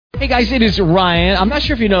Hey guys, it is Ryan. I'm not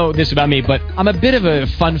sure if you know this about me, but I'm a bit of a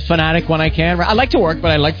fun fanatic when I can. I like to work,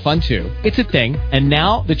 but I like fun too. It's a thing. And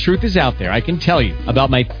now the truth is out there. I can tell you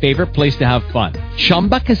about my favorite place to have fun.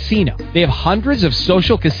 Chumba Casino. They have hundreds of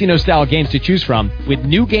social casino style games to choose from with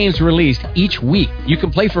new games released each week. You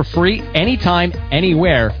can play for free anytime,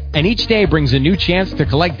 anywhere. And each day brings a new chance to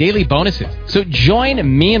collect daily bonuses. So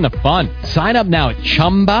join me in the fun. Sign up now at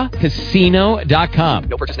ChumbaCasino.com.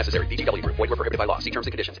 No purchase necessary. VGW Group. Void where prohibited by law. See terms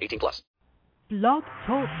and conditions. 18+. Blog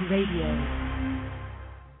Talk Radio.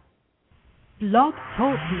 Blog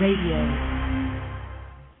Talk Radio.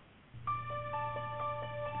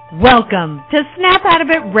 Welcome to Snap Out of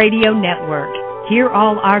It Radio Network. Hear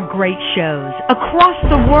all our great shows across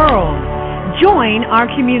the world. Join our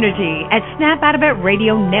community at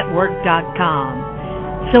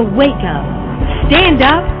snapoutofitradio.network.com. So wake up, stand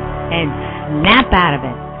up, and snap out of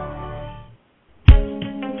it.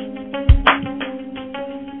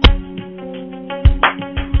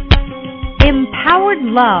 Empowered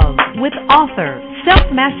Love with author,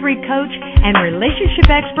 self-mastery coach, and relationship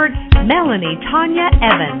expert Melanie Tanya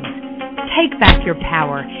Evans. Take back your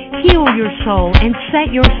power, heal your soul, and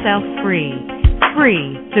set yourself free.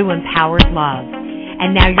 Free through Empowered Love.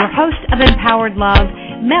 And now your host of Empowered Love,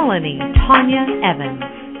 Melanie Tanya Evans.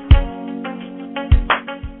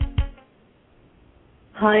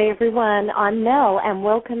 Hi everyone, I'm Mel and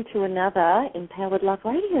welcome to another Empowered Love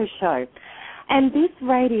radio show. And this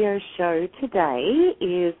radio show today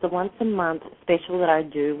is the once a month special that I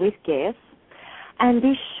do with guests. And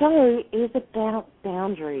this show is about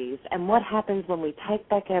boundaries and what happens when we take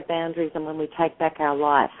back our boundaries and when we take back our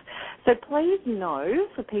life. So please know,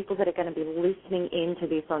 for people that are going to be listening into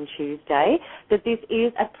this on Tuesday, that this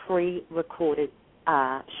is a pre-recorded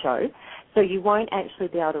show. So you won't actually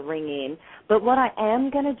be able to ring in. But what I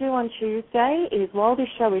am going to do on Tuesday is, while this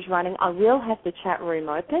show is running, I will have the chat room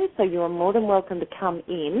open, so you are more than welcome to come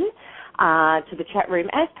in to the chat room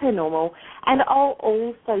as per normal. And I'll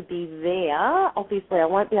also be there. Obviously, I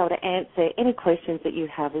won't be able to answer any questions that you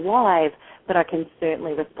have live, but I can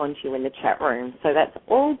certainly respond to you in the chat room. So that's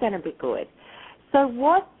all going to be good. So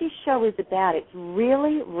what this show is about, it's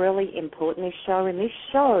really, really important, this show. And this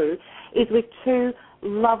show is with two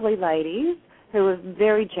lovely ladies who have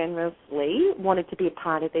very generously wanted to be a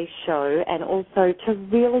part of this show and also to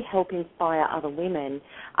really help inspire other women,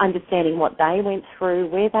 understanding what they went through,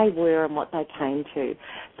 where they were, and what they came to.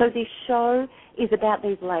 So this show is about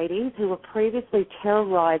these ladies who were previously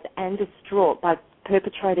terrorised and distraught by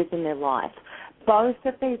perpetrators in their life. Both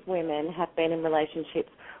of these women have been in relationships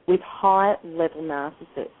with high-level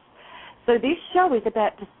narcissists. So this show is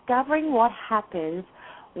about discovering what happens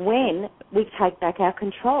when we take back our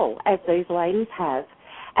control, as these ladies have,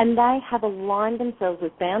 and they have aligned themselves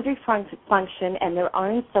with boundary function and their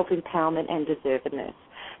own self-empowerment and deservedness.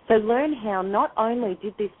 So learn how not only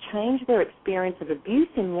did this change their experience of abuse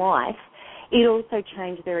in life, it also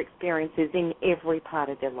changed their experiences in every part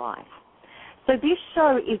of their life. So this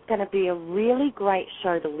show is going to be a really great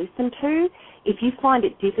show to listen to if you find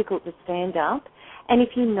it difficult to stand up and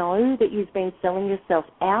if you know that you've been selling yourself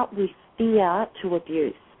out with fear to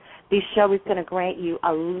abuse. This show is going to grant you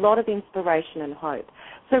a lot of inspiration and hope.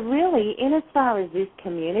 So really, in as far as this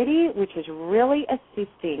community, which is really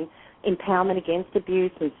assisting empowerment against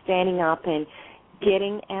abuse and standing up and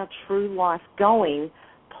getting our true life going,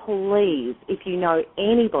 please, if you know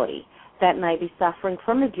anybody that may be suffering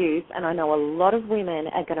from abuse, and I know a lot of women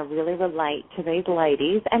are going to really relate to these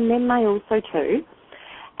ladies, and men may also too.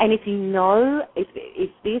 And if you know, if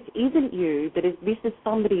this isn't you, but if this is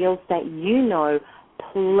somebody else that you know,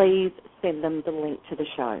 please send them the link to the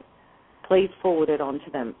show. Please forward it on to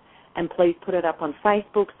them. And please put it up on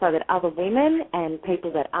Facebook so that other women and people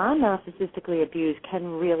that are narcissistically abused can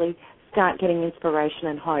really start getting inspiration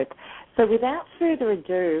and hope. So without further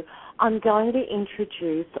ado, I'm going to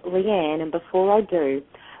introduce Leanne. And before I do,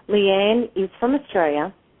 Leanne is from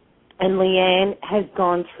Australia. And Leanne has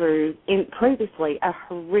gone through, previously, a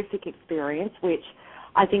horrific experience, which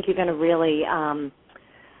I think you're going to really, a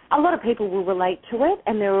lot of people will relate to it,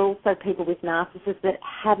 and there are also people with narcissists that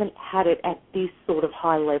haven't had it at this sort of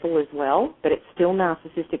high level as well, but it's still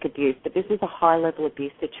narcissistic abuse, but this is a high-level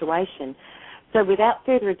abuse situation. So without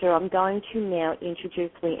further ado, I'm going to now introduce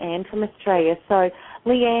Leanne from Australia. So,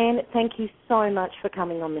 Leanne, thank you so much for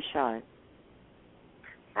coming on the show.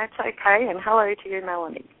 That's okay, and hello to you,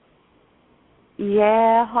 Melanie.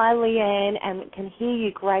 Yeah, hi, Leanne, and can hear you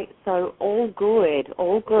great, so all good,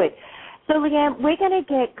 all good. So, Leanne, we're going to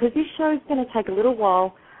get, because this show is going to take a little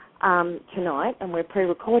while tonight, and we're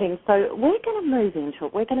pre-recording, so we're going to move into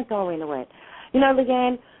it. We're going to go into it. You know,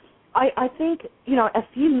 Leanne, I think, a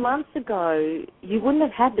few months ago, you wouldn't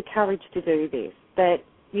have had the courage to do this, but,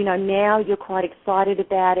 now you're quite excited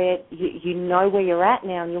about it. You know where you're at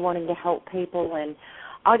now and you're wanting to help people, and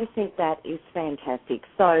I just think that is fantastic.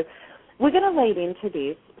 So we're going to lead into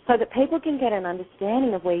this so that people can get an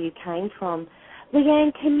understanding of where you came from.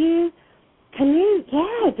 Leanne, can you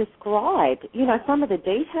describe, some of the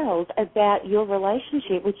details about your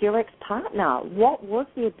relationship with your ex-partner? What was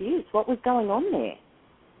the abuse? What was going on there?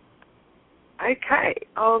 Okay,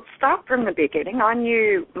 I'll start from the beginning. I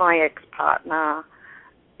knew my ex-partner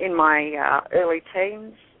in my early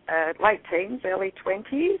teens, late teens, early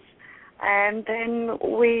 20s, and then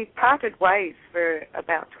we parted ways for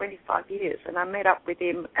about 25 years, and I met up with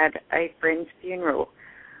him at a friend's funeral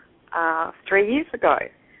 3 years ago.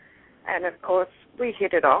 And, of course, we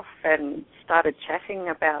hit it off and started chatting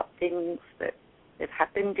about things that had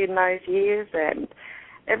happened in those years, and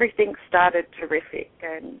everything started terrific.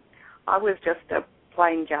 And I was just a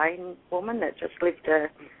plain Jane woman that just lived a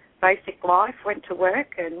basic life, went to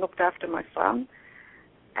work and looked after my son.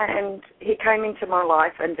 And he came into my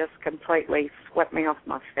life and just completely swept me off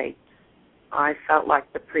my feet. I felt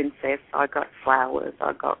like the princess. I got flowers,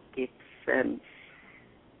 I got gifts, and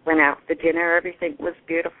went out for dinner. Everything was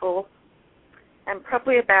beautiful. And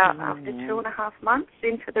probably about after 2.5 months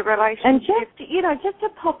into the relationship. And just to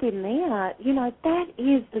pop in there, that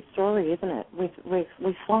is the story, isn't it? We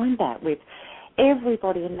find that with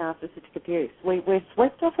everybody in narcissistic abuse. We're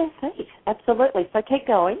swept off our feet. Absolutely. So keep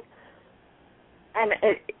going. And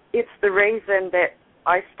it's the reason that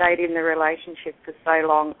I stayed in the relationship for so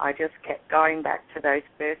long. I just kept going back to those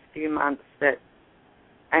first few months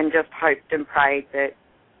and just hoped and prayed that,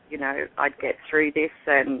 I'd get through this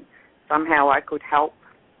and somehow I could help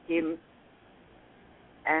him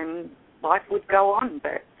and life would go on.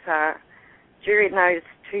 But during those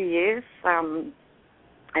 2 years,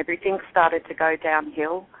 everything started to go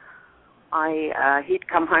downhill. He'd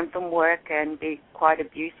come home from work and be quite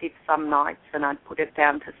abusive some nights, and I'd put it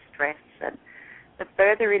down to stress. And the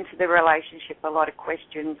further into the relationship, a lot of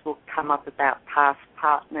questions will come up about past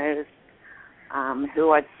partners,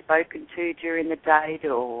 who I'd spoken to during the date,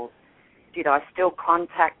 or did I still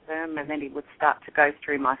contact them? And then he would start to go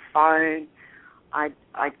through my phone. I'd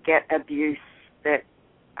get abuse that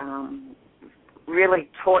really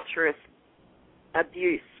torturous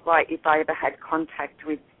abuse, like if I ever had contact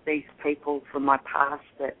with these people from my past,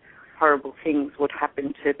 that horrible things would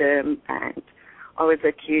happen to them, and I was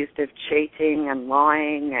accused of cheating and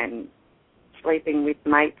lying and sleeping with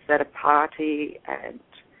mates at a party, and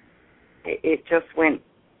it just went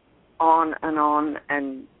on,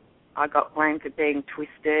 and I got blamed for being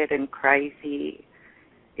twisted and crazy.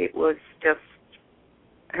 It was just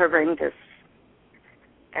horrendous.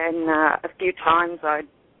 And a few times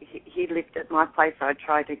he lived at my place. I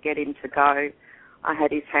tried to get him to go. I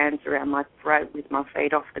had his hands around my throat with my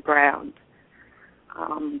feet off the ground.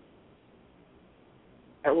 Out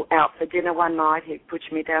for dinner one night, he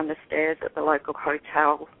pushed me down the stairs at the local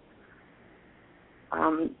hotel.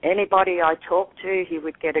 Anybody I talked to, he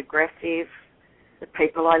would get aggressive. The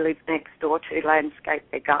people I lived next door to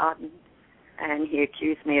landscaped their garden, and he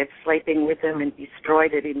accused me of sleeping with them and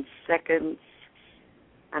destroyed it in seconds.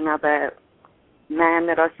 Another man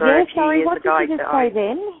that I saw a few years ago what did you just say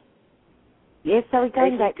then? Yes, so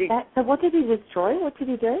going back to that. So what did he destroy? What did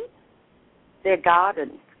he do? Their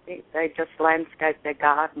garden. They just landscaped their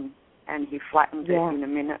garden, and he flattened it in a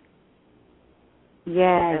minute.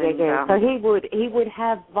 Yeah. So he would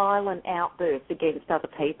have violent outbursts against other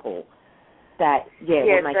people that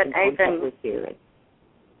were making contact with you.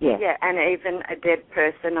 Yeah, and even a dead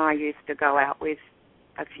person I used to go out with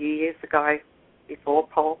a few years ago before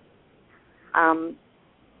Paul.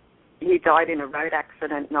 He died in a road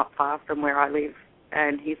accident not far from where I live,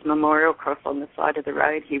 and his memorial cross on the side of the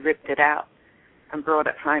road, he ripped it out and brought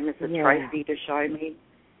it home as a trophy to show me.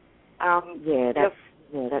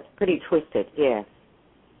 That's pretty twisted,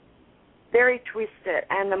 Very twisted,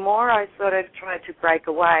 and the more I sort of tried to break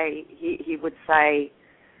away, he would say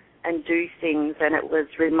and do things, and it was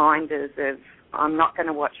reminders of, I'm not going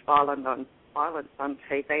to watch violence on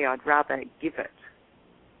TV, I'd rather give it.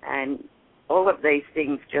 And all of these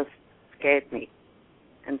things just scared me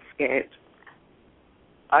and scared.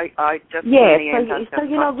 I just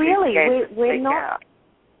we're not.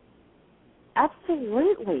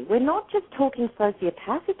 Absolutely, we're not just talking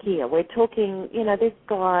sociopathic here. We're talking, this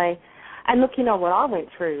guy, and look, what I went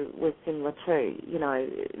through was similar too.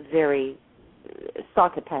 Very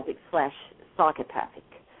psychopathic / psychopathic.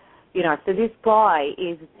 So this guy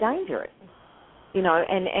is dangerous.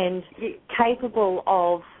 And capable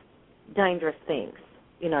of dangerous things.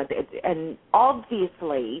 and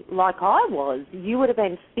obviously, like I was, you would have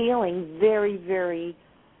been feeling very, very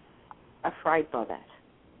afraid by that.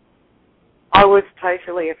 I was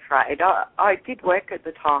totally afraid. I did work at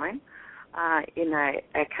the time in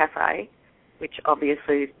a cafe, which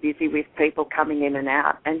obviously is busy with people coming in and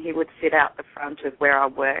out, and he would sit out the front of where I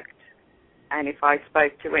worked, and if I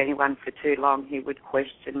spoke to anyone for too long, he would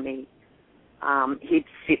question me. He'd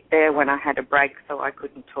sit there when I had a break so I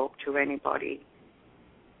couldn't talk to anybody.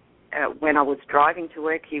 When I was driving to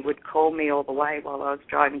work, he would call me all the way while I was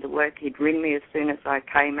driving to work. He'd ring me as soon as I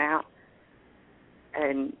came out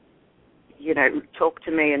and, talk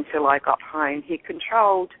to me until I got home. He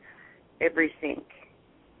controlled everything.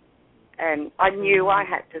 And I knew I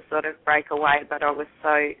had to sort of break away, but I was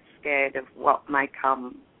so scared of what may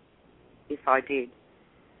come if I did.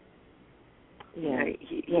 Yeah.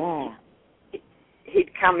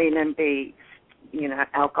 He'd come in and be,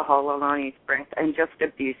 alcohol on his breath and just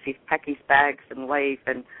abusive, pack his bags and leave,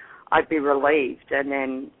 and I'd be relieved. And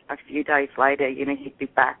then a few days later, he'd be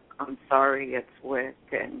back, I'm sorry, it's work,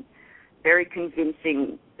 and very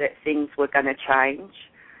convincing that things were going to change.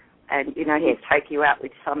 And, he'd take you out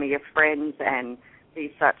with some of your friends and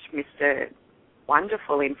be such Mr.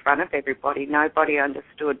 Wonderful in front of everybody. Nobody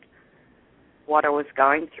understood what I was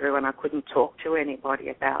going through, and I couldn't talk to anybody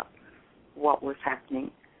about what was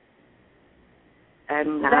happening.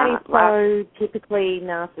 And that is so typically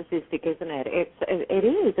narcissistic, isn't it? It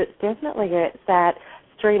is. It's definitely that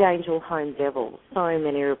street angel, home devil. So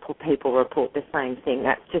many people report the same thing.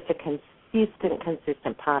 That's just a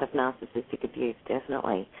consistent part of narcissistic abuse,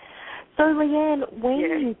 definitely. So, Leanne, when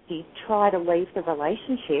you did try to leave the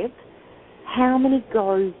relationship, how many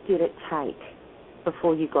goes did it take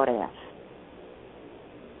before you got out?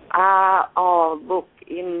 Look,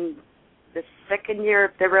 in the second year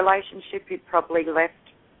of the relationship, he'd probably left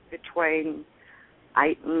between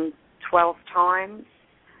 8 and 12 times.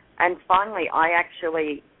 And finally, I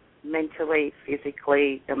actually mentally,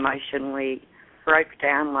 physically, emotionally broke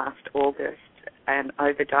down last August and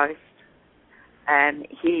overdosed. And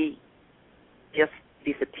he just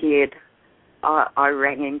disappeared. I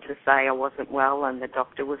rang him to say I wasn't well and the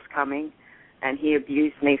doctor was coming. And he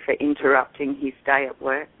abused me for interrupting his day at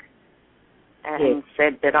work. And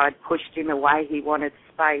said that I'd pushed him away, he wanted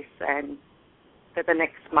space, and for the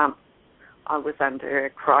next month I was under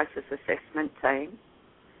a crisis assessment team,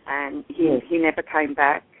 and he never came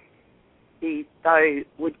back. He, though,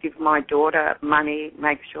 would give my daughter money,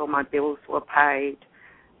 make sure my bills were paid,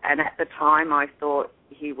 and at the time I thought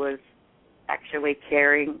he was actually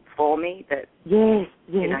caring for me, that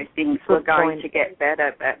things were going to get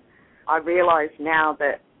better, but I realise now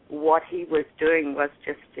that what he was doing was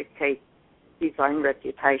just to keep his own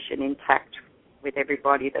reputation intact with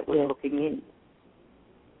everybody that was looking in.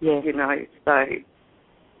 So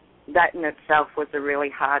that in itself was a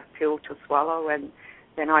really hard pill to swallow. And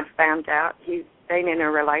then I found out he's been in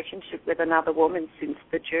a relationship with another woman since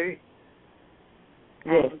the June.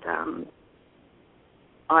 And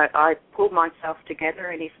I pulled myself together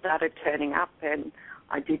and he started turning up, and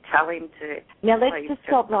I did tell him to... Now let's just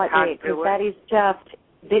stop right there, because that is just...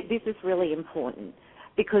 This is really important.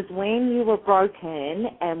 Because when you were broken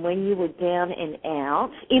and when you were down and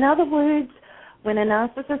out, in other words, when a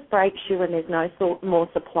narcissist breaks you and there's no more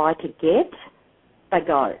supply to get, they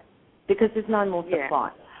go, because there's no more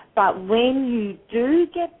supply. But when you do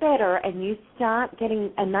get better and you start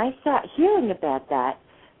getting, and they start hearing about that,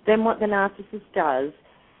 then what the narcissist does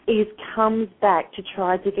is comes back to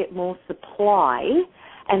try to get more supply,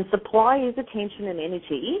 and supply is attention and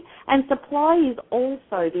energy, and supply is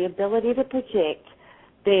also the ability to project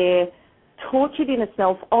their tortured inner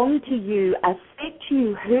self onto you, affect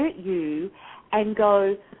you, hurt you, and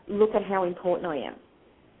go, look at how important I am.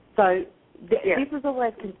 So this is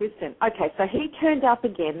always consistent. Okay, so he turned up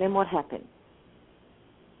again, then what happened?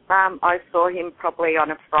 I saw him probably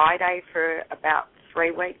on a Friday for about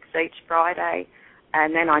 3 weeks each Friday,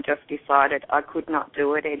 and then I just decided I could not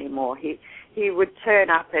do it anymore. He would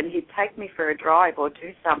turn up and he'd take me for a drive or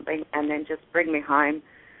do something and then just bring me home.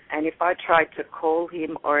 And if I tried to call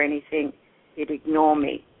him or anything, he'd ignore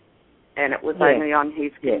me. And it was only on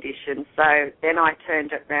his condition. So then I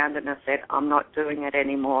turned it round and I said, I'm not doing it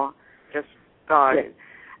anymore. Just go.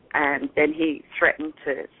 And then he threatened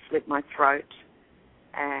to slit my throat.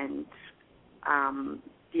 And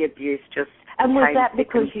the abuse just... And was that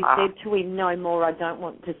because you said to him, no more, I don't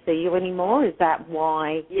want to see you anymore? Is that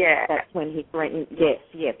why that's when he threatened? Yes.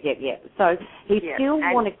 So he still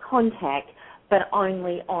wanted contact, but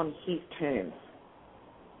only on his terms.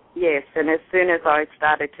 Yes, and as soon as I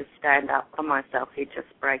started to stand up for myself, he'd just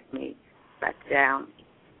break me back down.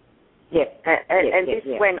 Yeah. And this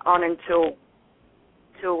went on until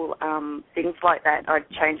things like that. I'd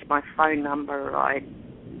change my phone number. I'd,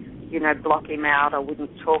 block him out. I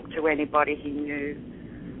wouldn't talk to anybody he knew.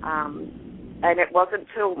 And it wasn't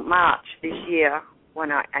till March this year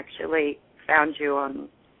when I actually found you on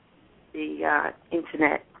the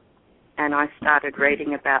internet and I started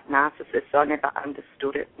reading about narcissists. I never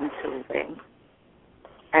understood it until then.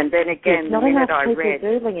 And then again, the minute I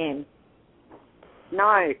read... No,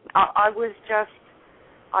 I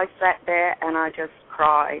sat there and I just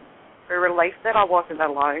cried. The relief that I wasn't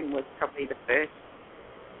alone was probably the first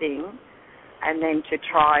thing. And then to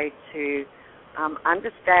try to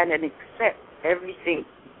understand and accept everything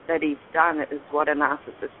that he's done is what a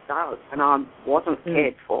narcissist does. And I wasn't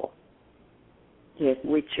cared for. Yes.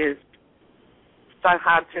 Which is so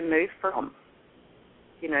hard to move from.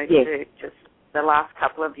 Yes. To just the last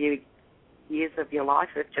couple of years of your life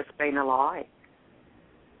have just been a lie.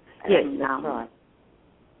 Yes, And, that's right.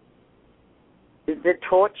 The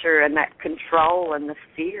torture and that control and the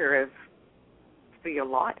fear for your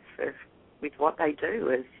life with what they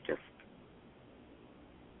do is just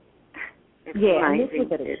amazing. And this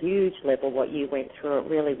was at a huge level what you went through. It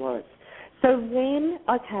really was. So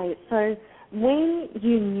when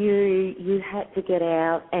you knew you had to get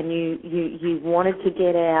out and you wanted to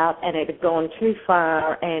get out and it had gone too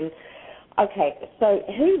far so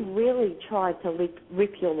he really tried to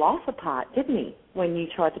rip your life apart, didn't he, when you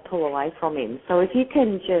tried to pull away from him? So if you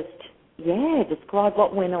can just, describe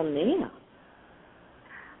what went on there.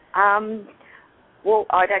 Well,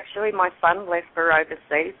 my son left for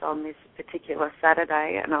overseas on this particular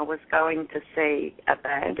Saturday, and I was going to see a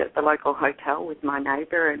band at the local hotel with my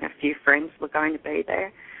neighbour, and a few friends were going to be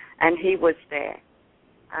there, and he was there.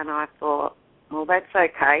 And I thought, well, that's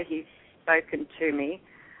okay. He's spoken to me.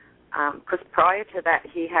 Because prior to that,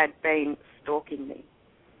 he had been stalking me.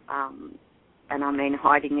 And I mean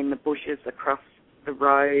hiding in the bushes across the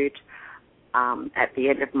road. At the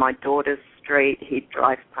end of my daughter's street, he'd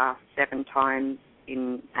drive past 7 times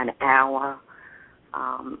in an hour.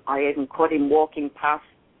 I even caught him walking past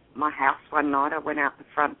my house one night. I went out the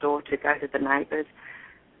front door to go to the neighbours,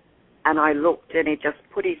 and I looked, and he just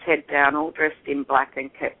put his head down, all dressed in black, and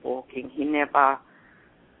kept walking. He never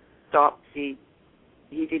stopped. He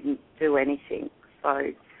didn't do anything.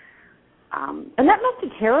 So, and that must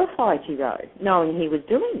have terrified you, though, knowing he was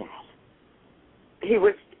doing that. He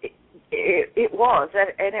was. It was,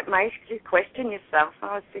 and it makes you question yourself.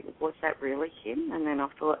 And I was thinking, was that really him? And then I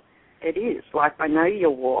thought, it is. Like, I know you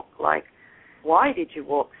walk. Like, why did you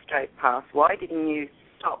walk straight past? Why didn't you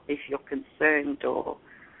stop if you're concerned or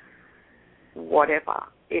whatever?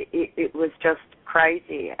 It was just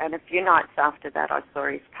crazy. And a few nights after that, I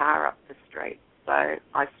saw his car up the street. So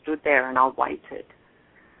I stood there and I waited.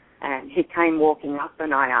 And he came walking up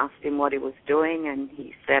and I asked him what he was doing, and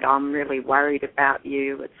he said, I'm really worried about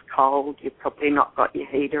you. It's cold. You've probably not got your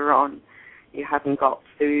heater on. You haven't got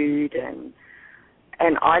food. And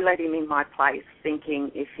I let him in my place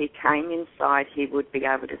thinking if he came inside, he would be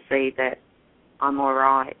able to see that I'm all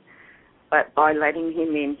right. But by letting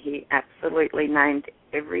him in, he absolutely named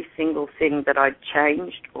every single thing that I'd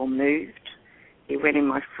changed or moved. He went in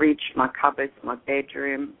my fridge, my cupboards, my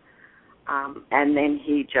bedroom, and then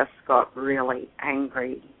he just got really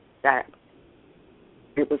angry that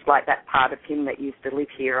it was like that part of him that used to live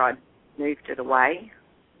here, I'd moved it away.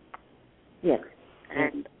 Yes.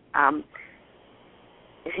 And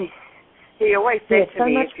he always said to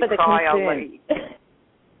me, if you cry, I'll leave.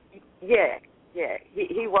 Yeah.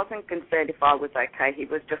 He wasn't concerned if I was okay. He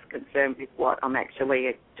was just concerned with what I'm actually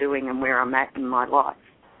doing and where I'm at in my life.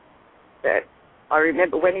 But I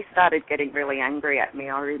remember when he started getting really angry at me,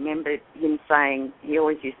 I remember him saying, he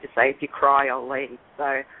always used to say, if you cry, I'll leave. So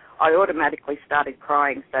I automatically started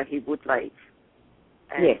crying so he would leave.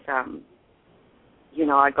 And, yes.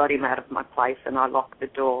 I got him out of my place and I locked the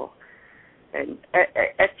door. And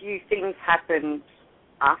a few things happened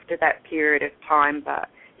after that period of time, but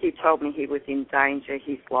he told me he was in danger,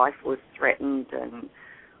 his life was threatened, and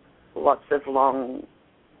lots of long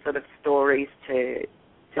sort of stories to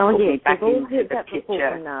put me back into the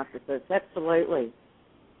picture. Narcissists, absolutely.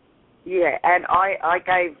 Yeah, and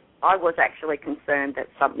I was actually concerned that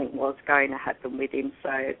something was going to happen with him, so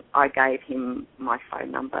I gave him my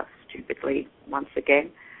phone number stupidly once again.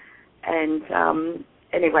 And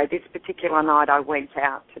anyway, this particular night I went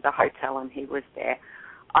out to the hotel and he was there.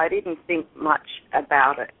 I didn't think much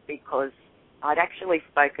about it because I'd actually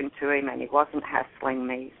spoken to him and he wasn't hassling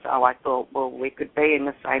me, so I thought, well, we could be in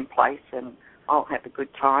the same place and I'll have a good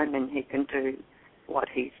time and he can do what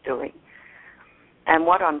he's doing. And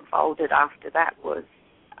what unfolded after that was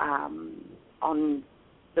on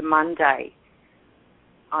the Monday,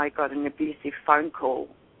 I got an abusive phone call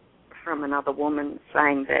from another woman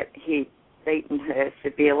saying that he'd beaten her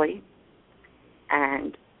severely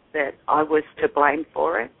and that I was to blame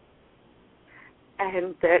for it,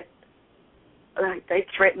 and that they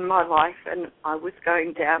threatened my life and I was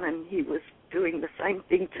going down and he was doing the same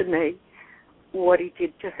thing to me, what he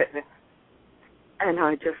did to her. And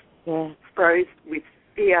I just froze with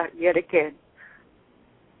fear yet again.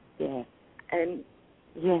 Yeah. And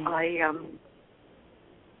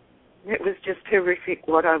it was just horrific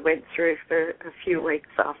what I went through for a few weeks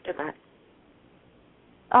after that.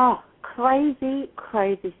 Oh, crazy,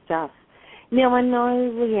 crazy stuff. Now, I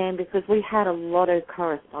know, Leanne, because we had a lot of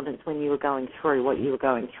correspondence when you were going through what you were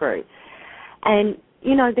going through. And,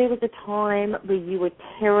 you know, there was a time where you were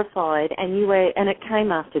terrified and it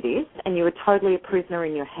came after this, and you were totally a prisoner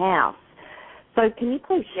in your house. So can you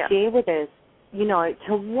please share with us, you know,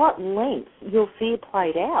 to what length your fear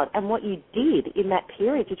played out and what you did in that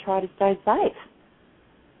period to try to stay safe?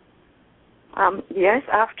 Yes,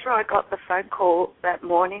 after I got the phone call that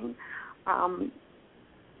morning,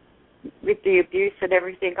 with the abuse and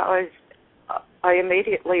everything, I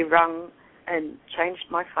immediately rung and changed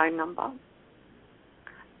my phone number.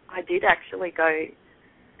 I did actually go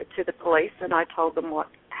to the police and I told them what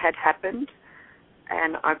had happened,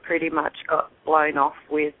 and I pretty much got blown off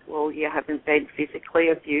with, well, you haven't been physically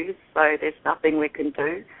abused, so there's nothing we can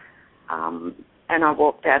do. And I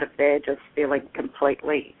walked out of there just feeling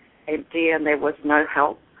completely empty and there was no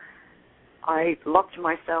help. I locked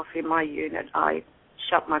myself in my unit. I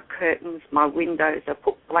shut my curtains, my windows. I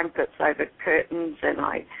put blankets over curtains and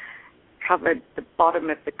I covered the bottom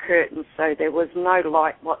of the curtains so there was no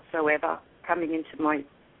light whatsoever coming into my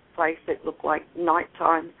place. It looked like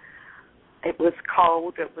nighttime. It was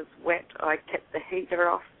cold. It was wet. I kept the heater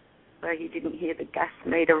off so you didn't hear the gas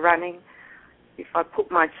meter running. If I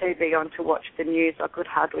put my TV on to watch the news, I could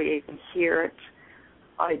hardly even hear it.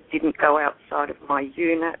 I didn't go outside of my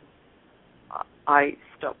unit. I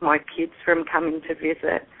stopped my kids from coming to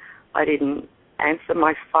visit. I didn't answer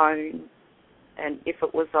my phone. And if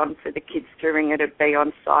it was on for the kids to ring, it'd be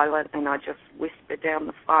on silent, and I just whispered down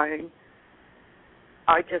the phone.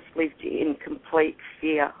 I just lived in complete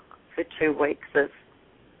fear for 2 weeks of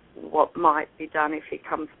what might be done if he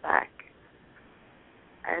comes back.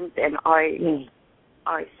 And then I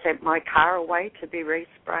sent my car away to be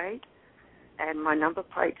resprayed, and my number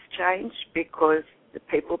plates changed because the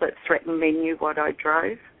people that threatened me knew what I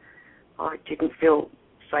drove. I didn't feel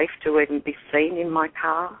safe to even be seen in my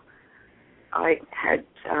car. I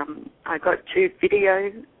got 2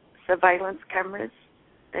 video surveillance cameras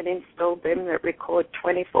and installed them that record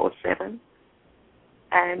 24/7.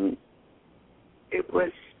 And it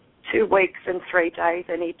was 2 weeks and 3 days,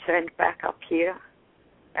 and he turned back up here,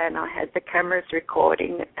 and I had the cameras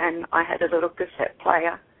recording, and I had a little cassette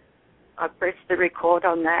player. I pressed the record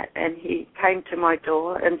on that, and he came to my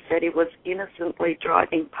door and said he was innocently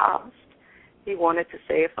driving past. He wanted to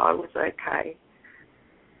see if I was okay.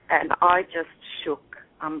 And I just shook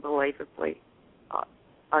unbelievably.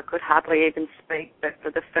 I could hardly even speak, but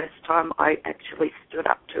for the first time I actually stood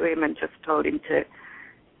up to him and just told him to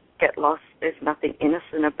get lost. There's nothing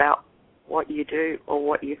innocent about what you do or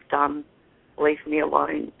what you've done. Leave me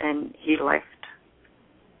alone. And he left.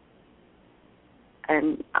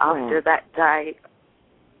 And after that day,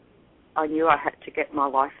 I knew I had to get my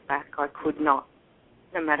life back. I could not,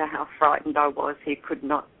 no matter how frightened I was, he could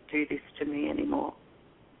not do this to me anymore.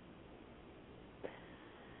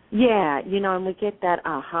 Yeah, you know, and we get that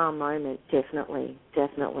aha moment, definitely.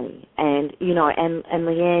 And, you know, and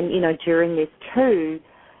Leanne, you know, during this too,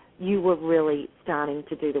 you were really starting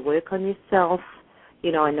to do the work on yourself.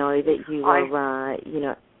 You know, I know that you were, you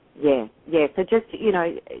know, so just, you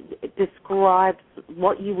know, describe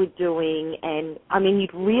what you were doing. And, I mean,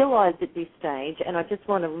 you'd realised at this stage, and I just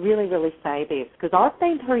want to really, really say this, because I've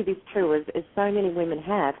been through this too, as so many women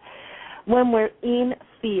have. When we're in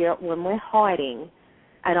fear, when we're hiding,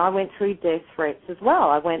 and I went through death threats as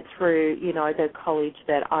well. I went through, you know, the college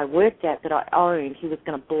that I worked at, that I owned. He was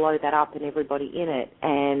going to blow that up and everybody in it.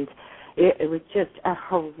 And it was just a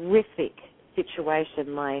horrific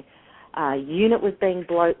situation. My unit was being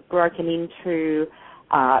broken into.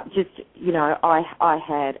 Just, you know, I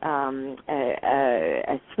had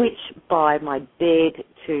a switch by my bed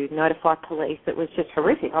to notify police. It was just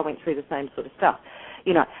horrific. I went through the same sort of stuff.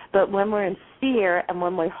 You know, but when we're in fear and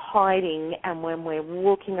when we're hiding and when we're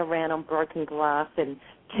walking around on broken glass and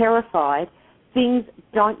terrified, things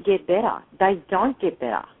don't get better. They don't get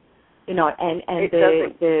better. You know, and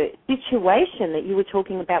the situation that you were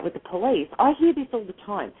talking about with the police, I hear this all the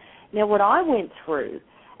time. Now, what I went through,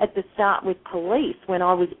 at the start with police when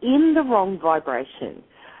I was in the wrong vibration.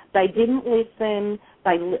 They didn't listen.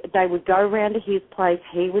 They would go around to his place.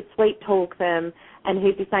 He would sweet talk them, and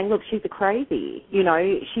he'd be saying, look, she's a crazy. You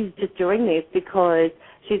know, she's just doing this because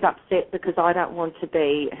she's upset because I don't want to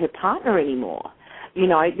be her partner anymore. You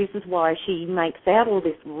know, this is why she makes out all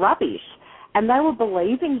this rubbish. And they were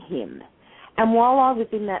believing him. And while I was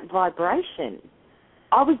in that vibration,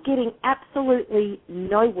 I was getting absolutely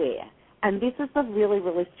nowhere. And this is a really,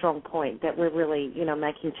 really strong point that we're really, you know,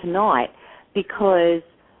 making tonight, because,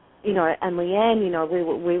 you know, and Leanne, you know,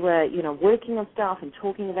 we were, you know, working on stuff and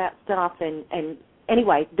talking about stuff, and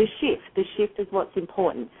anyway, the shift is what's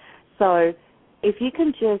important. So if you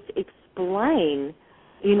can just explain,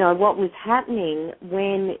 you know, what was happening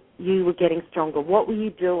when you were getting stronger, what were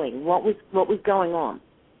you doing, what was going on?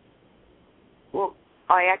 Well,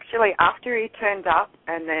 I actually, after he turned up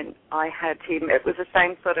and then I had him, it was the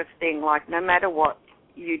same sort of thing, like no matter what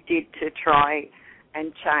you did to try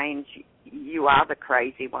and change, you are the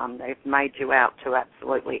crazy one. They've made you out to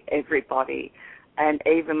absolutely everybody. And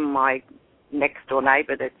even my next-door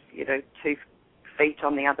neighbour that's, you know, 2 feet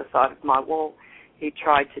on the other side of my wall, he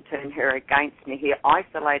tried to turn her against me. He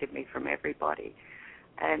isolated me from everybody.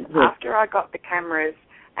 And after I got the cameras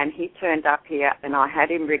and he turned up here and I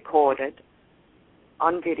had him recorded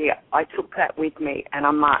on video, I took that with me and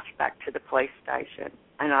I marched back to the police station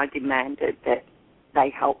and I demanded that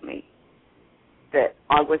they help me, that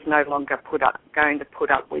I was no longer going to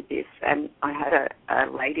put up with this. And I had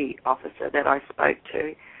a lady officer that I spoke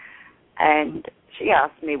to, and she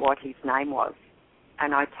asked me what his name was,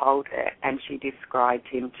 and I told her, and she described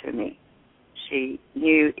him to me. She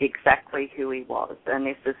knew exactly who he was, and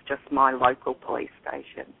this is just my local police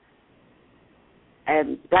station.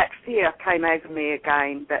 And that fear came over me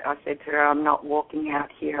again, but I said to her, I'm not walking out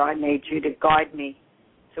here. I need you to guide me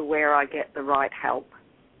to where I get the right help.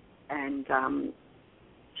 And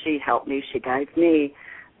she helped me. She gave me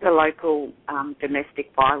the local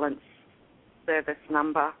domestic violence service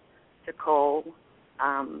number to call.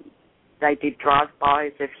 They did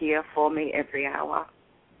drive-bys of here for me every hour.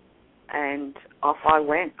 And off I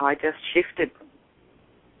went. I just shifted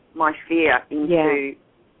my fear into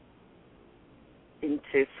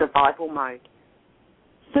survival mode.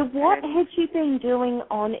 So what had you been doing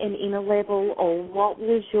on an inner level, or what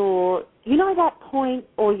was your, you know, that point,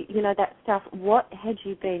 or, you know, that stuff, what had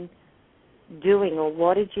you been doing, or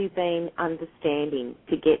what had you been understanding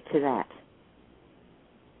to get to that?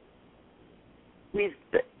 With,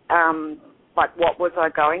 like, what was I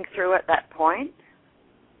going through at that point?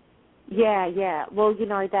 Yeah. Well, you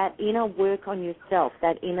know, that inner work on yourself,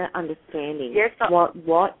 that inner understanding. Yes. What?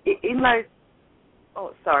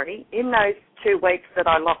 In those 2 weeks that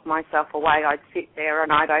I locked myself away, I'd sit there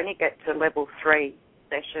and I'd only get to level 3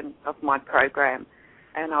 session of my program,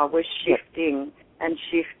 and I was shifting and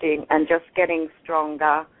just getting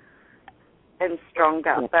stronger and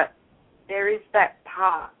stronger. Yep. But there is that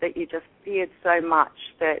part that you just feared so much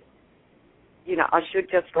that, you know, I should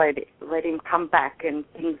just let him come back and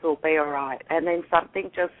things will be all right. And then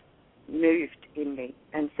something just moved in me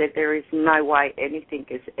and said there is no way anything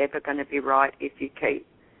is ever going to be right if you keep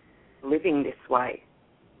living this way.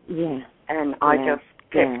 Yeah. And I just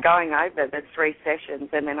kept going over the 3 sessions,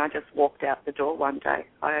 and then I just walked out the door one day.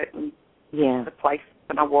 I opened the place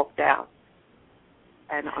and I walked out.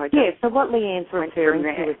 And I just so what Leanne's referring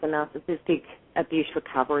to is the Narcissistic Abuse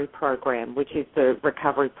Recovery Program, which is the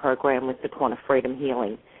recovery program with the quantum freedom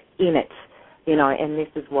healing in it, you know, and this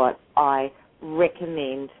is what I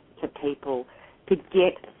recommend to people, to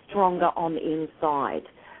get stronger on the inside,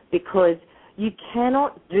 because you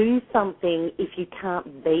cannot do something if you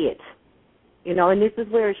can't be it, you know, and this is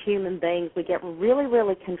where as human beings we get really,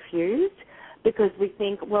 really confused, because we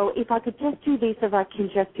think, well, if I could just do this, if I can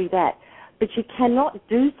just do that. But you cannot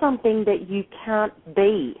do something that you can't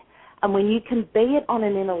be. And when you can be it on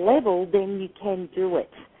an inner level, then you can do it.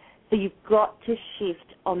 So you've got to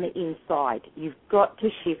shift on the inside. You've got to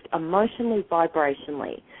shift emotionally,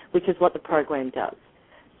 vibrationally, which is what the program does.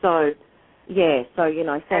 So, you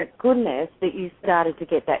know, thank goodness that you started to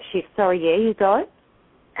get that shift. Sorry, you go.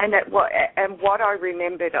 And what I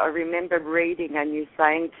remember reading and you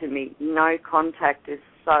saying to me, no contact is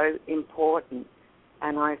so important.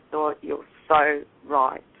 And I thought, you're so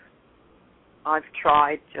right. I've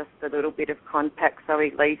tried just a little bit of contact so he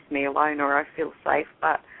leaves me alone or I feel safe,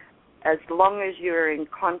 but as long as you're in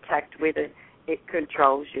contact with it, it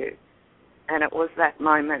controls you. And it was that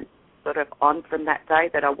moment sort of on from that day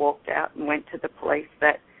that I walked out and went to the police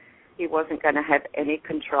that he wasn't going to have any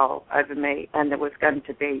control over me and there was going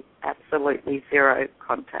to be absolutely zero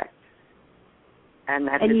contact. And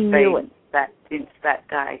that and has you been knew it. since that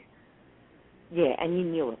day. Yeah, and you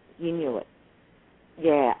knew it.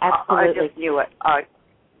 Yeah, absolutely. I just knew it.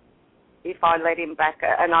 If I let him back,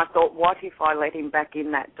 and I thought, what if I let him back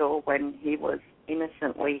in that door when he was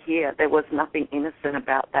innocently here? There was nothing innocent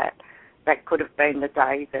about that. That could have been the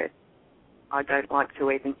day that I don't like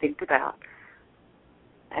to even think about.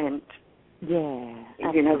 And,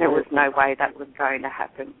 there was no way that was going to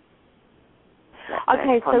happen.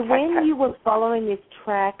 Okay, so when you were following this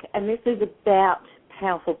track, and this is about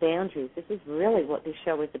powerful boundaries, this is really what this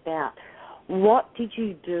show is about, what did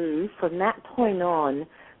you do from that point on,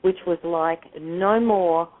 which was like, no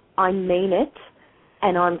more, I mean it,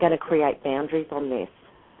 and I'm going to create boundaries on this?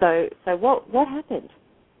 So what happened?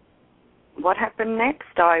 What happened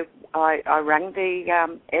next? I rang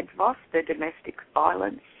the EDVOS, the domestic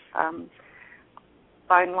violence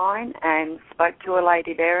phone line, and spoke to a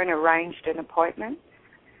lady there and arranged an appointment.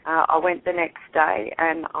 I went the next day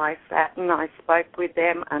and I sat and I spoke with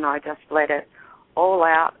them and I just let it all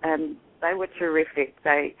out, and they were terrific.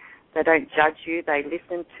 They don't judge you, they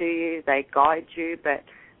listen to you, they guide you, but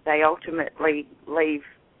they ultimately leave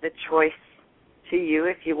the choice to you.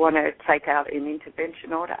 If you want to take out an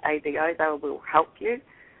intervention order, ABO, they will help you.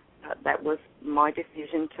 That was my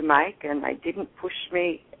decision to make, and they didn't push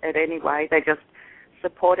me in any way. They just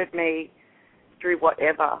supported me through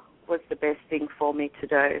whatever was the best thing for me to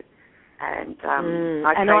do. And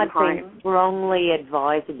I came I've home. been strongly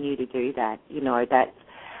advising you to do that.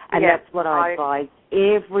 That's what I advise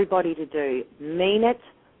everybody to do. Mean it,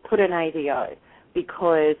 put an ADO.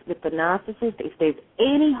 Because with the narcissist, if there's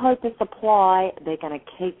any hope of supply, they're going to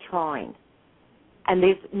keep trying. And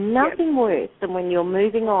there's nothing worse than when you're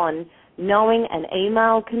moving on, knowing an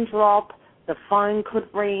email can drop, the phone could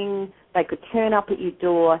ring, they could turn up at your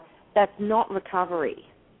door. That's not recovery.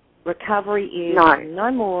 Recovery is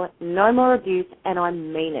no more abuse, and I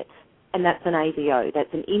mean it. And that's an ADO.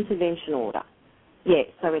 That's an intervention order. Yeah,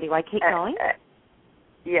 so anyway, keep going.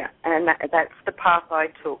 Yeah, and that's the path I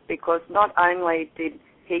took, because not only did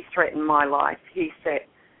he threaten my life, he set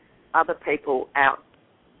other people out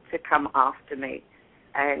to come after me.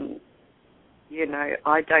 And,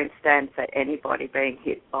 I don't stand for anybody being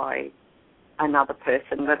hit by another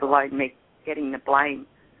person, let alone me getting the blame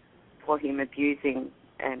for him abusing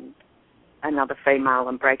and another female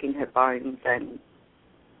and breaking her bones. And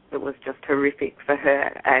it was just horrific for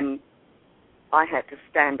her. And I had to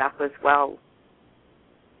stand up as well,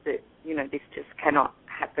 that, this just cannot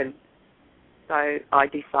happen. So I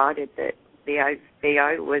decided that the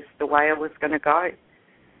BO was the way I was going to go.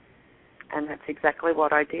 And that's exactly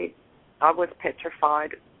what I did. I was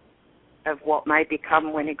petrified of what may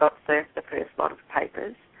become when he got served the first lot of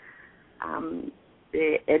papers.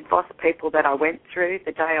 The EDVOS people that I went through,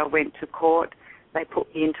 the day I went to court, they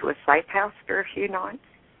put me into a safe house for a few nights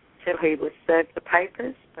till he was served the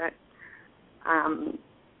papers. But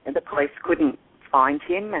the police couldn't find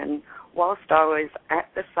him, and whilst I was at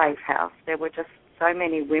the safe house, there were just so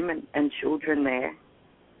many women and children there,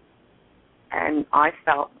 and I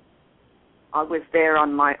felt I was there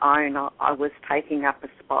on my own. I was taking up a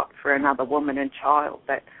spot for another woman and child,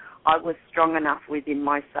 but I was strong enough within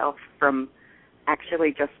myself from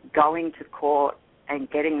actually just going to court and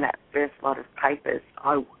getting that first lot of papers.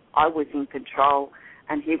 I was in control,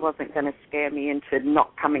 and he wasn't going to scare me into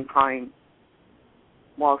not coming home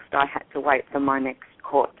whilst I had to wait for my next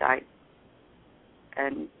court date.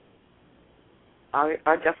 And I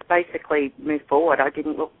just basically moved forward. I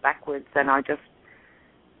didn't look backwards, and I just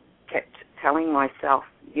kept telling myself,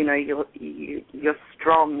 you're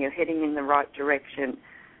strong, you're heading in the right direction.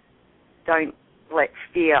 Don't let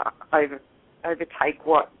fear overtake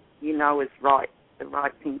what you know is right, the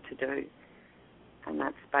right thing to do. And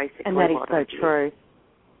that's basically what I did. And that is so true.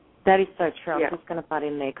 That is so true. I'm just going to butt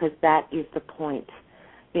in there, because that is the point.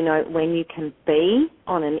 When you can be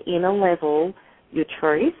on an inner level your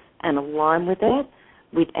truth and align with it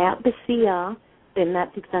without the fear, then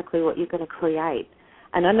that's exactly what you're going to create.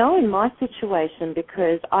 And I know in my situation,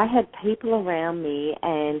 because I had people around me,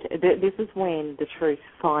 and this is when the truth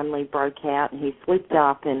finally broke out, and he slipped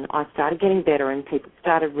up, and I started getting better, and people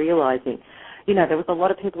started realizing, there was a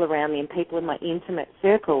lot of people around me and people in my intimate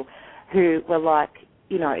circle who were like,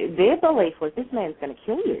 their belief was, this man's going to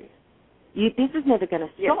kill you. This is never going to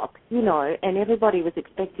stop, and everybody was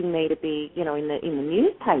expecting me to be, in the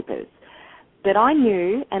newspapers. But I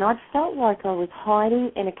knew, and I felt like I was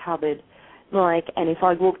hiding in a cupboard, and if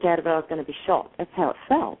I walked out of it, I was going to be shot. That's how it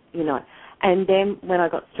felt, And then when I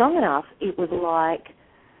got strong enough, it was like,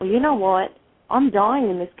 well, you know what? I'm dying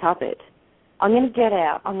in this cupboard. I'm going to get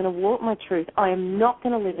out. I'm going to walk my truth. I am not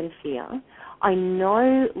going to live in fear. I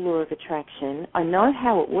know law of attraction. I know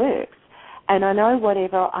how it works. And I know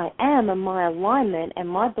whatever I am and my alignment and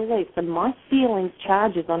my beliefs and my feelings,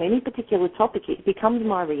 charges on any particular topic, it becomes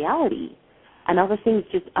my reality, and other things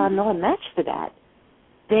just are not a match for that,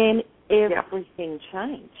 then everything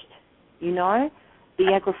changed. You know,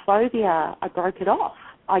 the agoraphobia, I broke it off.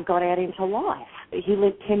 I got out into life. He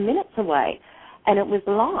lived 10 minutes away. And it was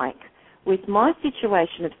like, with my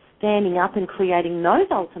situation of standing up and creating those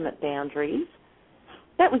ultimate boundaries,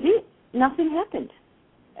 that was it. Nothing happened.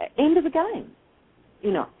 End of the game,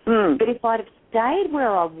 you know. But if I'd have stayed where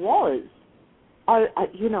I was,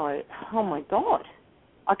 you know, oh my God,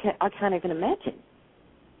 I can't even imagine,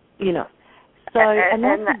 you know. So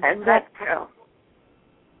that's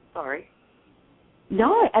sorry.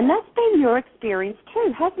 No, and that's been your experience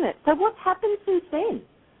too, hasn't it? So what's happened since then?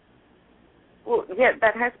 Well, yeah,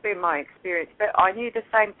 that has been my experience. But I knew the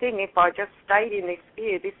same thing. If I just stayed in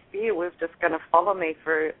this fear was just going to follow me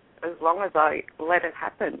for as long as I let it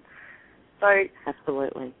happen. So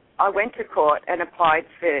absolutely, I went to court and applied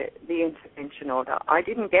for the intervention order. I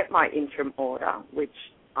didn't get my interim order, which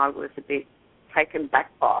I was a bit taken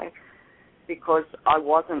back by, because I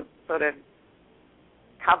wasn't sort of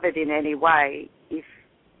covered in any way. If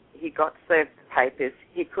he got served the papers,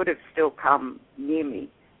 he could have still come near me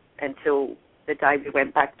until the day we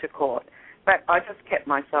went back to court. But I just kept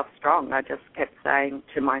myself strong. I just kept saying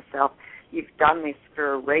to myself, you've done this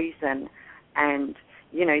for a reason, and,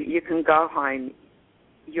 you know, you can go home.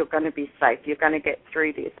 You're going to be safe. You're going to get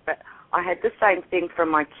through this. But I had the same thing from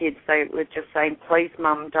my kids. They were just saying, please,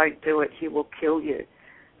 Mum, don't do it. He will kill you.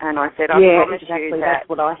 And I said, I promise you that. That's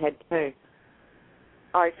what I had too.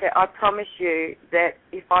 I said, I promise you that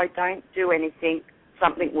if I don't do anything,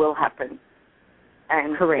 something will happen.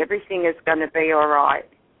 And everything is going to be all right.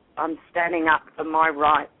 I'm standing up for my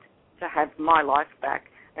right to have my life back.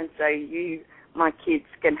 And so you, my kids,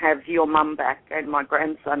 can have your mum back, and my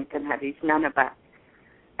grandson can have his nana back.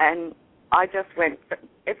 And I just went,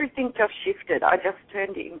 everything just shifted. I just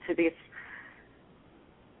turned into this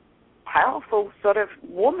powerful sort of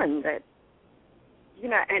woman that, you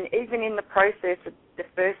know, and even in the process of the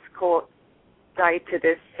first court day to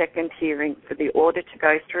the second hearing for the order to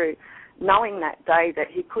go through, knowing that day that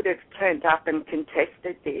he could have turned up and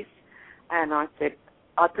contested this, and I said,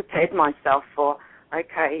 I prepared myself for,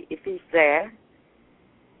 okay, if he's there,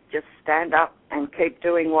 just stand up and keep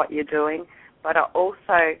doing what you're doing. But I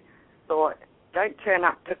also thought, don't turn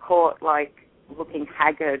up to court like looking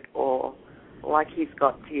haggard or like he's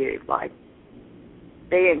got to you. Like,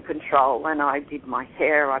 be in control. And I did my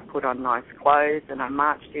hair, I put on nice clothes, and I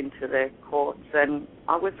marched into the courts, and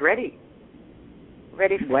I was ready for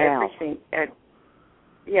everything. And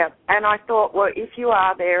and I thought, well, if you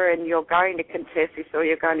are there and you're going to contest this or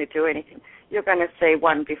you're going to do anything, you're going to see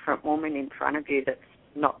one different woman in front of you that's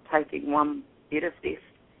not taking one bit of this.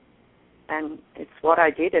 And it's what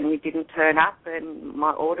I did, and he didn't turn up, and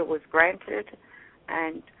my order was granted,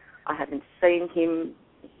 and I haven't seen him.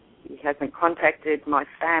 He hasn't contacted my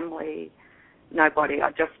family, nobody.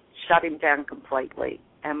 I just shut him down completely,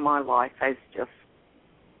 and my life has just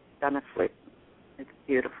done a flip. It's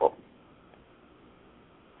beautiful.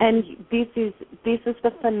 And this is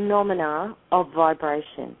the phenomena of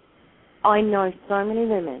vibration. I know so many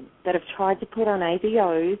women that have tried to put on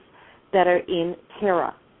AVOs that are in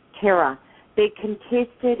terror. They're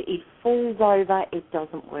contested, it falls over, it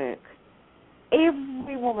doesn't work.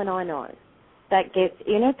 Every woman I know that gets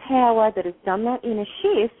inner power, that has done that inner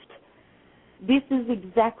shift, this is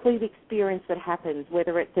exactly the experience that happens,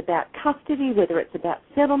 whether it's about custody, whether it's about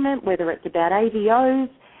settlement, whether it's about AVOs.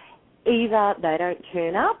 Either they don't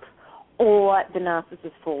turn up or the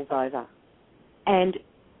narcissist falls over. And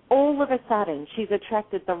all of a sudden, she's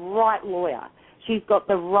attracted the right lawyer. She's got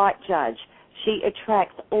the right judge. She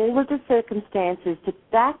attracts all of the circumstances to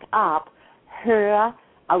back up her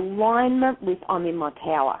alignment with I'm in my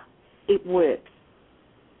power. It works,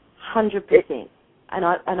 100%. And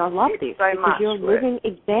I love this so because you're a living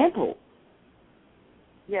example.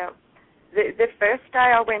 Yeah. The first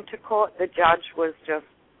day I went to court, the judge was just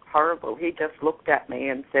horrible. He just looked at me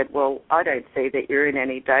and said, well, I don't see that you're in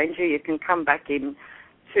any danger. You can come back in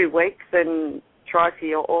 2 weeks and try for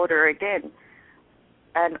your order again.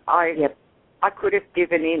 And I could have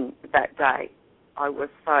given in that day. I was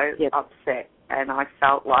so upset, and I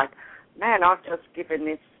felt like, man, I've just given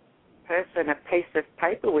this person a piece of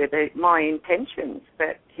paper with my intentions,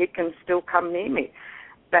 but he can still come near me.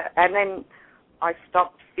 And then I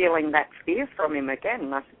stopped feeling that fear from him again.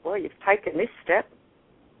 And I said, well, you've taken this step.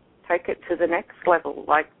 Take it to the next level.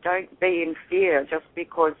 Like, don't be in fear just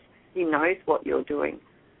because he knows what you're doing.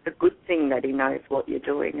 The good thing that he knows what you're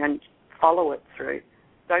doing, and follow it through.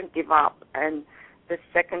 Don't give up. And the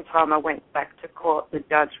second time I went back to court, the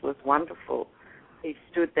judge was wonderful. He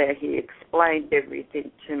stood there, he explained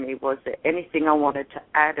everything to me. Was there anything I wanted to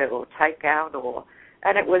add or take out?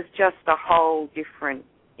 And it was just a whole different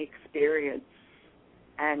experience.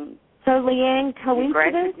 And so, Leanne,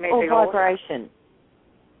 coincidence or vibration?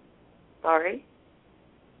 Sorry?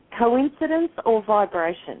 Coincidence or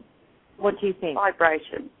vibration? What do you think?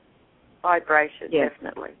 Vibration, yes.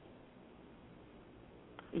 Definitely.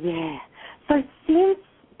 Yeah. So since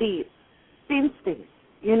this,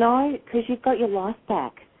 you know, because you've got your life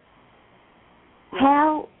back,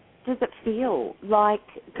 how does it feel? Like,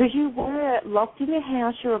 because you were locked in your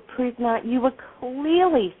house, you're a prisoner, you were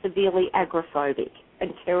clearly severely agoraphobic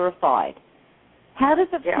and terrified. How does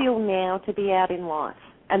it feel now to be out in life?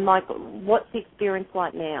 And, like, what's the experience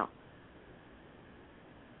like now?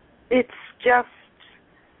 It's just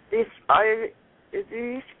this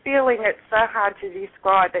feeling, it's so hard to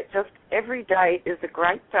describe. It just every day is a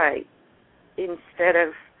great day instead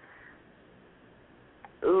of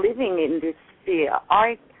living in this fear.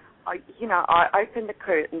 I open the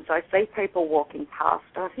curtains, I see people walking past,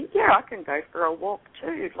 I think, I can go for a walk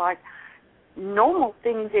too. Like normal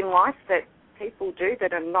things in life that people do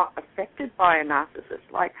that are not affected by a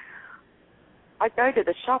narcissist. Like I go to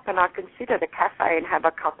the shop and I can sit at a cafe and have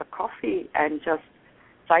a cup of coffee and just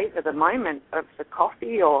savour the moment of the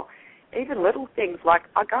coffee, or even little things like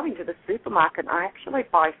I go into the supermarket and I actually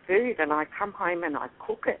buy food and I come home and I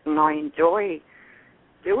cook it and I enjoy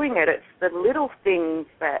doing it. It's the little things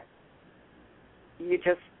that you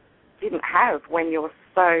just didn't have when you're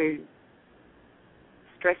so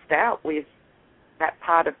stressed out with that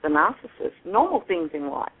part of the narcissist, normal things in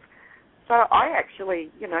life. So I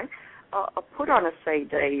actually, I put on a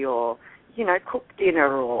CD or, cook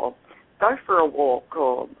dinner or go for a walk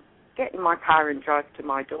or get in my car and drive to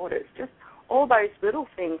my daughter's. Just all those little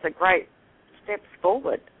things are great steps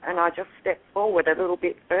forward, and I just step forward a little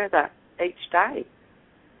bit further each day.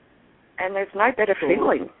 And there's no better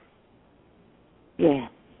feeling. Yeah,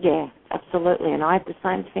 absolutely. And I have the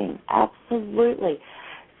same thing. Absolutely.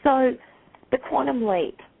 So the quantum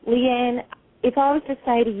leap. Leanne, if I was to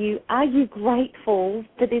say to you, are you grateful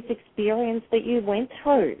for this experience that you went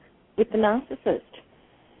through with the narcissist?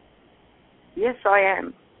 Yes, I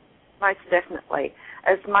am, most definitely.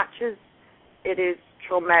 As much as it is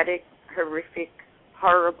traumatic, horrific,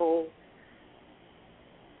 horrible,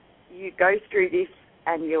 you go through this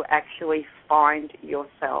and you actually find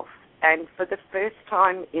yourself. And for the first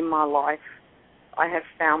time in my life, I have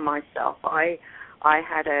found myself. I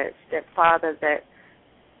had a stepfather that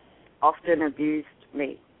often abused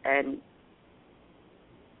me, and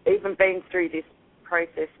even being through this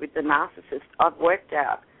process with the narcissist, I've worked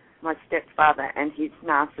out my stepfather and his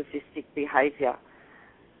narcissistic behaviour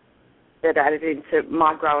that added into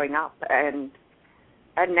my growing up. And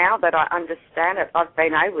now that I understand it, I've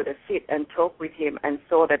been able to sit and talk with him and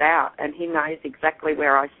sort it out, and he knows exactly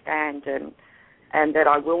where I stand and that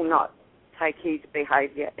I will not take his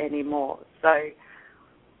behaviour anymore. So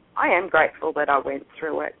I am grateful that I went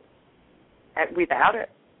through it. Without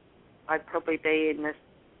it, I'd probably be in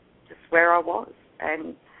just where I was.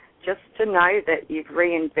 And just to know that you've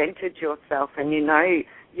reinvented yourself and you know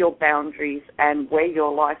your boundaries and where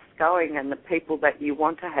your life's going and the people that you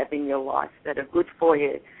want to have in your life that are good for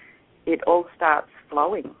you, it all starts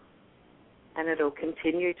flowing and it'll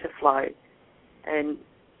continue to flow. And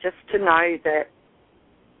just to know that,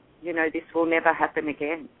 this will never happen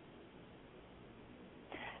again.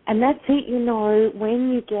 And that's it,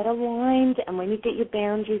 when you get aligned and when you get your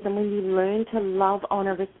boundaries and when you learn to love,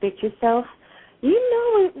 honour, respect yourself,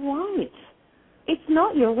 it won't. It's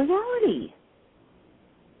not your reality.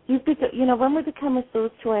 When we become a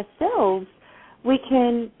source to ourselves, we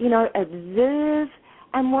can, observe,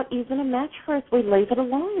 and what isn't a match for us, we leave it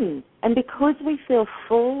alone. And because we feel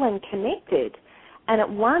full and connected and at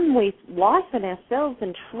one with life and ourselves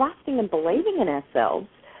and trusting and believing in ourselves,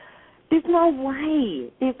 there's no way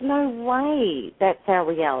that's our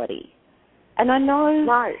reality. And I know,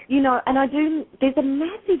 there's a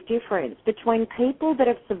massive difference between people that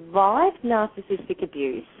have survived narcissistic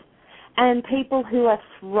abuse and people who have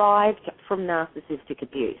thrived from narcissistic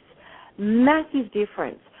abuse. Massive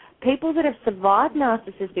difference. People that have survived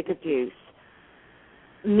narcissistic abuse,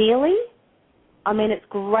 it's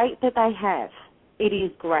great that they have. It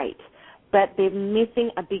is great. But they're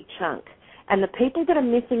missing a big chunk. And the people that are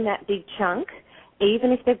missing that big chunk,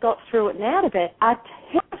 even if they've got through it and out of it, are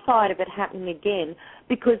terrified of it happening again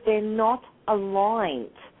because they're not aligned.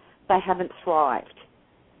 They haven't thrived.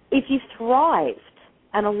 If you've thrived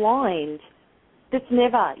and aligned, that's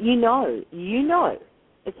never,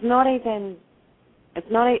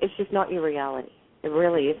 it's just not your reality. It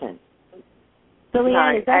really isn't. So,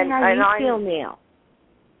 Leanne, is that how you feel now?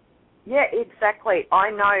 Yeah, exactly. I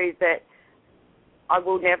know that I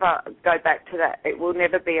will never go back to that. It will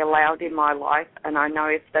never be allowed in my life. And I know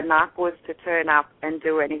if the narc was to turn up and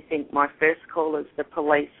do anything, my first call is the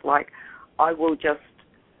police. Like, I will just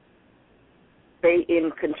be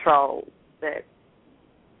in control. That,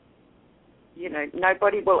 you know,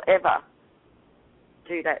 nobody will ever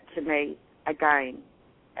do that to me again.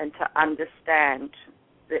 And to understand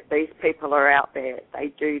that these people are out there,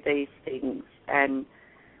 they do these things. And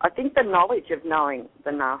I think the knowledge of knowing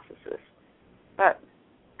the narcissist, but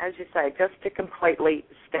as you say, just to completely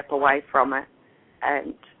step away from it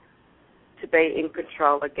and to be in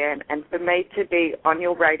control again. And for me to be on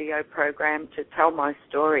your radio program to tell my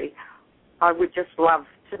story, I would just love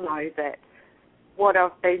to know that what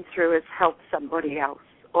I've been through has helped somebody else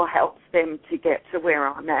or helps them to get to where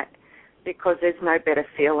I'm at, because there's no better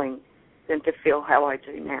feeling than to feel how I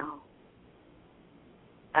do now.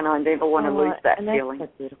 And I never want to lose that feeling.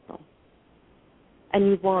 That's so beautiful. And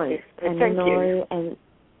you won't. Yes, and thank you. And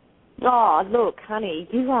oh, look, honey,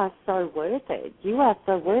 you are so worth it. You are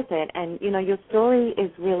so worth it. And, you know, your story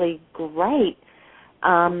is really great,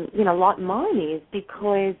 you know, like mine is,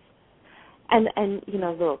 because, and you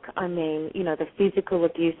know, look, I mean, you know, the physical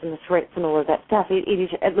abuse and the threats and all of that stuff, it is,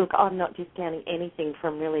 look, I'm not discounting anything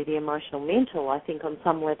from really the emotional, mental. I think on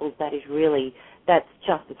some levels that is really, that's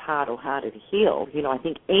just as hard or harder to heal. You know, I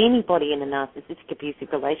think anybody in a narcissistic abusive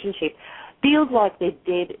relationship feels like they're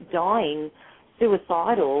dead, dying,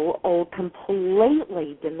 suicidal, or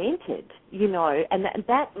completely demented, you know, and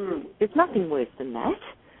that there's nothing worse than that,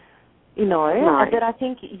 you know. No. But I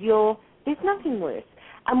think there's nothing worse.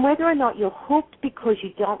 And whether or not you're hooked because you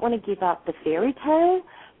don't want to give up the fairy tale,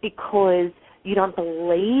 because you don't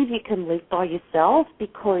believe you can live by yourself,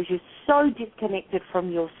 because you're so disconnected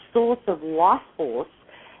from your source of life force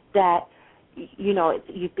that, you know,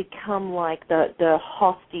 you've become like the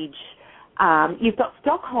hostage. You've got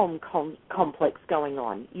Stockholm complex going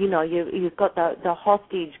on. You know, you've got the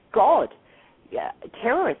hostage god,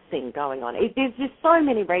 terrorist thing going on. There's just so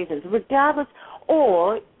many reasons, regardless.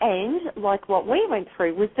 And like what we went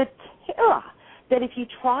through was the terror that if you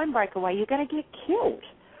try and break away, you're going to get killed,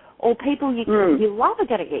 or people you love are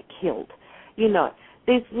going to get killed. You know,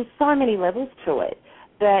 there's so many levels to it.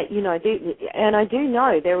 That, you know, and I do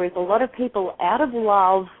know there is a lot of people out of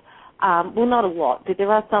love. Well, not a lot, but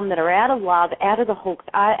there are some that are out of love, out of the hooks,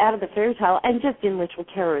 out of the fairy tale, and just in literal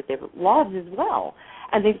terror of their lives as well.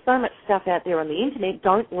 And there's so much stuff out there on the internet.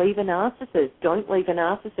 Don't leave a narcissist. Don't leave a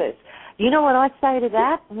narcissist. You know what I say to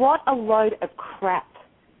that? What a load of crap.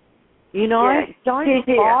 You know, don't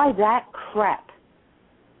buy that crap.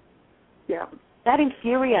 Yeah. That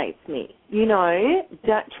infuriates me. You know,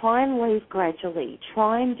 try and leave gradually.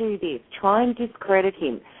 Try and do this. Try and discredit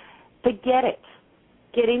him. Forget it.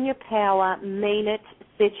 Get in your power, mean it,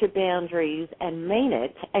 set your boundaries and mean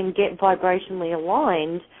it, and get vibrationally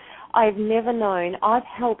aligned. I've never known, I've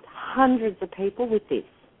helped hundreds of people with this.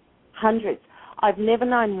 Hundreds. I've never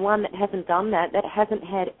known one that hasn't done that hasn't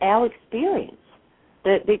had our experience,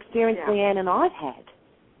 the experience Leanne and I've had.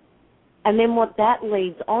 And then what that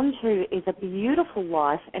leads on to is a beautiful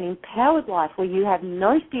life, an empowered life where you have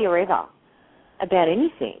no fear ever about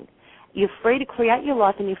anything. You're free to create your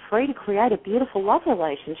life, and you're free to create a beautiful love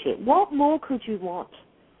relationship. What more could you want?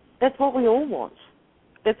 That's what we all want.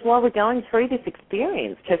 That's why we're going through this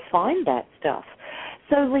experience, to find that stuff.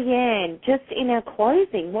 So, Leanne, just in our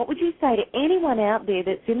closing, what would you say to anyone out there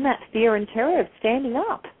that's in that fear and terror of standing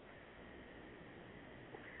up?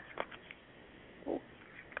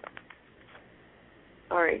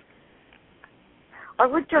 Sorry. I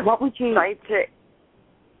would just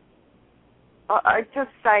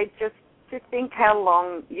say just to think how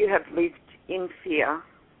long you have lived in fear,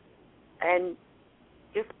 and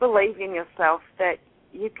just believe in yourself that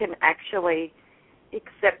you can actually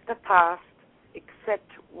accept the past, accept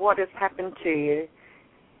what has happened to you,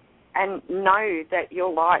 and know that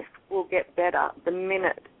your life will get better the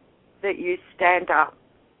minute that you stand up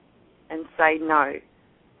and say no.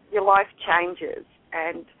 Your life changes,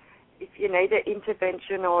 and if you need an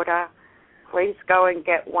intervention order, please go and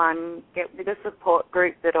get one. Get with a support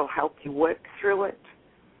group that will help you work through it.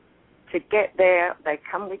 To get there, they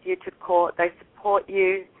come with you to court, they support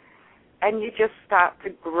you, and you just start to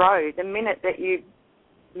grow. The minute that you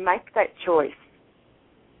make that choice,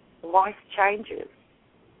 life changes.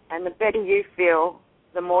 And the better you feel,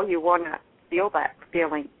 the more you want to feel that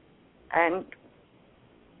feeling. And,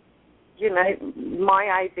 you know,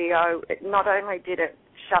 my AVO, not only did it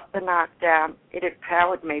shut the narc down, it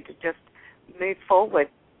empowered me to just move forward.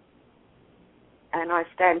 And I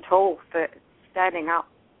stand tall for standing up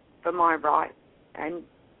for my right and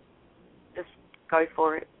just go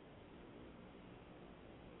for it.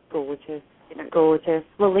 Gorgeous. Gorgeous.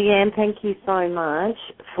 Well, Leanne, thank you so much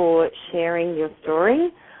for sharing your story.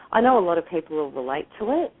 I know a lot of people will relate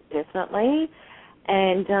to it, definitely.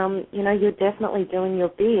 And, you're definitely doing your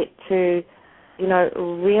bit to,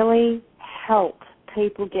 really help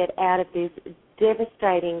people get out of this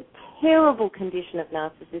devastating, terrible condition of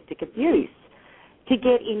narcissistic abuse to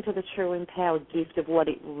get into the true empowered gift of what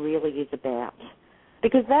it really is about.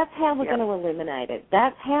 Because that's how we're going to eliminate it.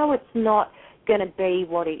 That's how it's not going to be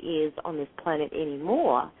what it is on this planet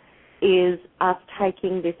anymore, is us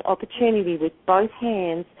taking this opportunity with both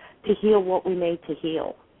hands to heal what we need to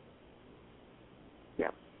heal. Yeah.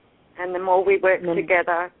 And the more we work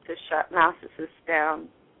together to shut narcissists down,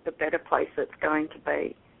 the better place it's going to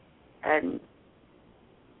be. And,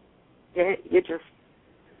 you just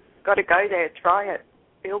got to go there, try it,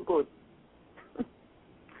 feel good.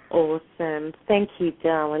 Awesome. Thank you,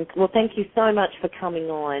 darling. Well, thank you so much for coming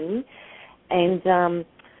on. And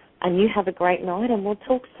you have a great night, and we'll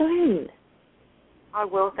talk soon. I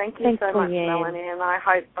will. Thank you Thanks, so much, Leanne. Melanie, and I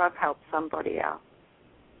hope I've helped somebody out.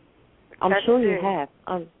 I'm sure you have.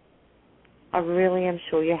 I really am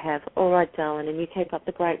sure you have. All right, darling, and you keep up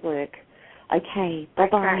the great work. Okay,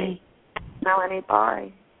 bye-bye. Okay. Melanie,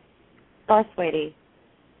 bye. Bye, sweetie.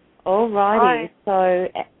 All righty. Bye. So,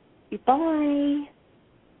 bye.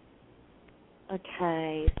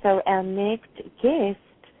 Okay, so our next guest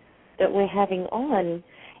that we're having on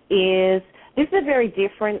is, this is a very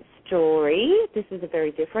different story.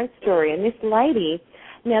 And this lady,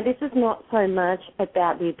 now this is not so much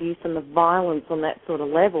about the abuse and the violence on that sort of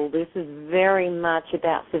level. This is very much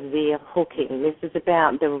about severe hooking. This is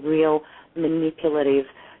about the real manipulative,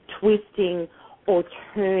 twisting or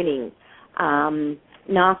turning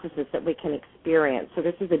narcissist that we can experience. So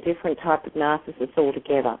this is a different type of narcissist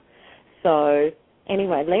altogether. So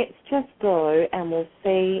anyway, let's just go and we'll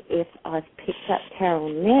see if I've picked up Carol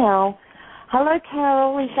now. Hello,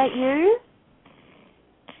 Carol, is that you?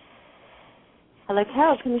 Hello,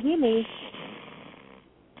 Carol, can you hear me?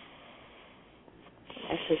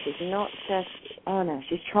 Actually, she's not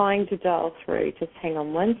she's trying to dial through. Just hang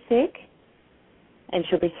on one sec, and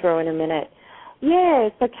she'll be through in a minute. Yeah,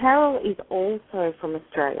 so Carol is also from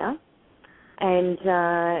Australia. And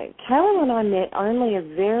Carol and I met only a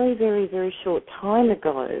very, very, very short time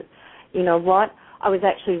ago. You know what? I was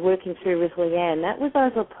actually working through with Leanne. That was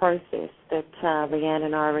over a process that Leanne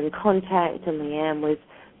and I were in contact, and Leanne was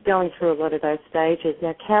going through a lot of those stages.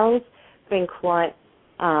 Now, Carol's been quite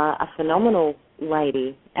a phenomenal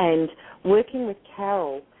lady, and working with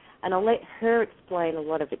Carol, and I'll let her explain a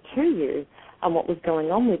lot of it to you and what was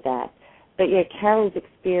going on with that. But, yeah, Carol's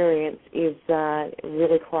experience is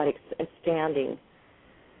really quite astounding.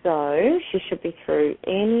 So she should be through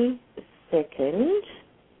any second.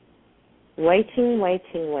 Waiting.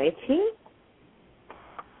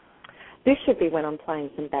 This should be when I'm playing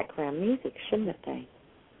some background music, shouldn't it be?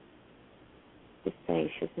 Just saying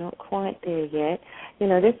she's not quite there yet. You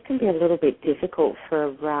know, this can be a little bit difficult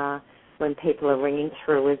for when people are ringing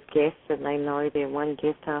through as guests and they know they're one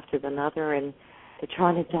guest after another and they're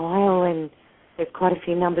trying to dial, and there's quite a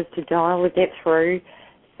few numbers to dial to get through,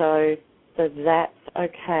 so that's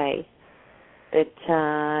okay. But,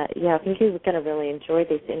 I think you're going to really enjoy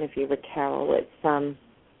this interview with Carol. It's,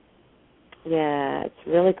 it's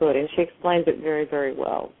really good, and she explains it very, very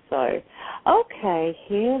well. So, okay,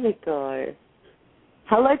 here we go.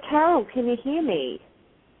 Hello, Carol, can you hear me?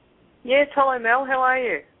 Yes, hello, Mel, how are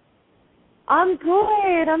you? I'm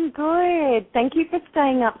good. Thank you for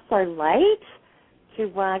staying up so late to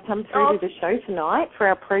come through to the show tonight for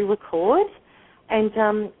our pre-record, and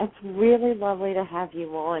it's really lovely to have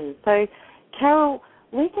you on. So, Carol,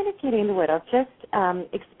 we're going to get into it. I've just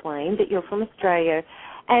explained that you're from Australia,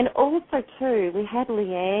 and also, too, we had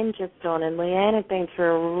Leanne just on, and Leanne had been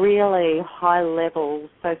through a really high-level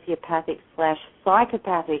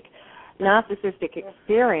sociopathic/psychopathic narcissistic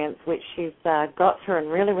experience, which she's got through and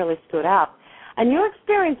really, really stood up. And your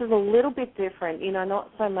experience is a little bit different, not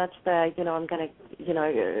so much I'm going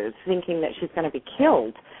to, thinking that she's going to be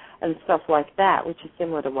killed and stuff like that, which is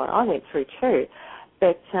similar to what I went through too.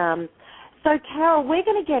 But, so Carol, we're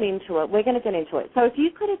going to get into it. So if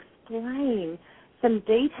you could explain some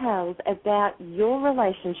details about your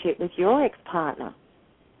relationship with your ex-partner.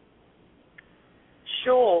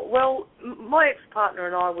 Sure. Well, my ex-partner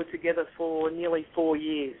and I were together for nearly 4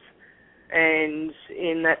 years. And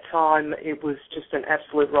in that time, it was just an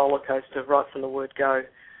absolute roller coaster right from the word go.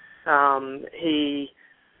 He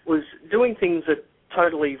was doing things that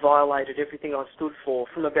totally violated everything I stood for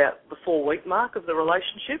from about the 4-week mark of the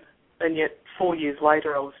relationship. and yet 4 years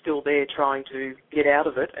later I was still there trying to get out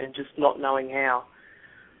of it and just not knowing how.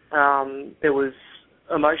 There was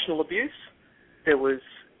emotional abuse.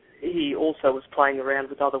 He also was playing around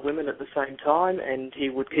with other women at the same time, and he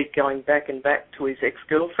would keep going back and back to his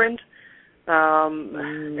ex-girlfriend.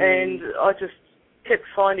 And I just kept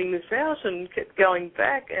finding this out and kept going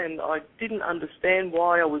back, and I didn't understand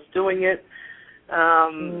why I was doing it.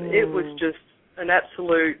 It was just an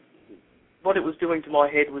absolute, what it was doing to my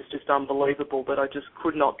head was just unbelievable, but I just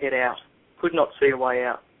could not get out, could not see a way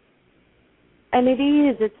out. And it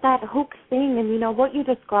is, it's that hook thing, and, you know, what you're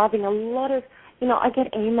describing, a lot of, you know, I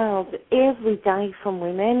get emails every day from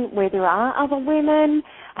women where there are other women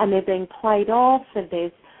and they're being played off, and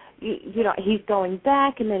there's, you know, he's going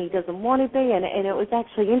back and then he doesn't want to be. And it was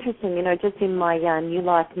actually interesting, you know, just in my New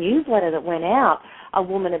Life newsletter that went out, a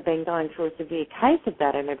woman had been going through a severe case of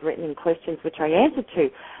that and had written in questions which I answered to.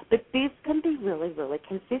 But this can be really, really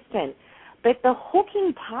consistent. But the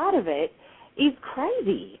hooking part of it is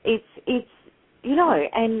crazy. It's you know,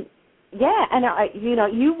 and yeah, and you know,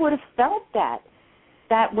 you would have felt that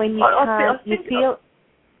when you you feel.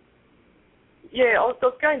 Yeah, I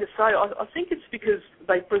was going to say, I think it's because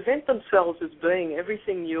they present themselves as being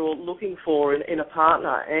everything you're looking for in a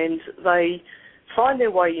partner, and they find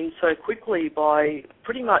their way in so quickly by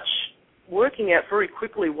pretty much working out very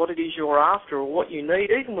quickly what it is you're after or what you need,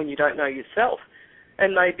 even when you don't know yourself.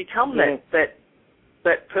 And they become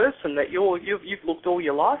that person that you've looked all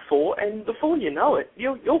your life for, and before you know it,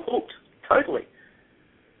 you're hooked totally.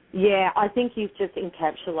 Yeah, I think you've just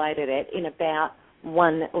encapsulated it in about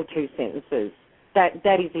 1 or 2 sentences. That is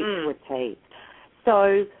it to a T.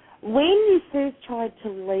 So when you first tried to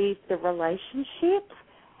leave the relationship,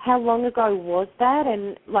 how long ago was that?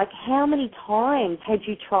 And, like, how many times had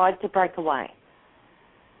you tried to break away?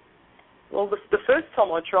 Well, the first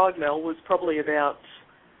time I tried, Mel, was probably about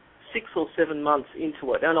 6 or 7 months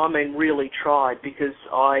into it. And I mean really tried, because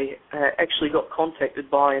I actually got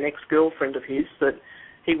contacted by an ex-girlfriend of his that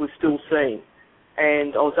he was still seeing.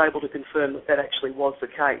 And I was able to confirm that actually was the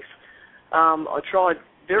case. I tried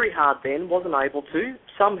very hard then, wasn't able to.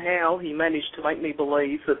 Somehow he managed to make me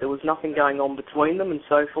believe that there was nothing going on between them and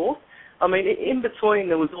so forth. I mean, in between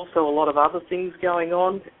there was also a lot of other things going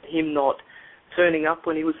on. Him not turning up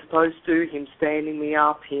when he was supposed to, him standing me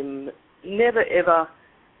up, him never ever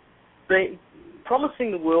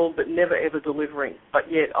promising the world but never ever delivering. But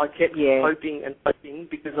yet I kept hoping and hoping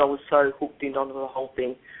because I was so hooked in onto the whole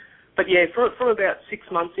thing. But yeah, from about 6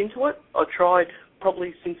 months into it, I tried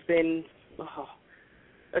probably since then.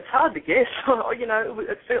 It's hard to guess. You know,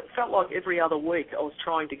 it felt like every other week I was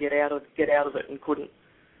trying to get out of it and couldn't.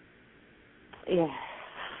 Yeah,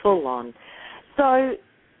 full on. So,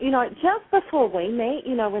 you know, just before we met,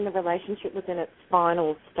 you know, when the relationship was in its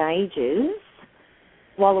final stages,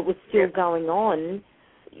 while it was still going on,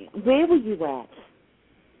 where were you at?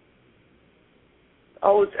 I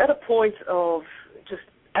was at a point of just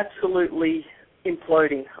absolutely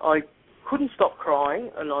imploding. I couldn't stop crying,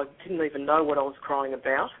 and I didn't even know what I was crying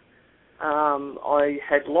about. I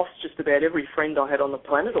had lost just about every friend I had on the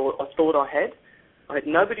planet, or I thought I had. I had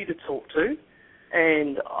nobody to talk to,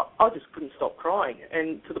 and I just couldn't stop crying.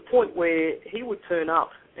 And to the point where he would turn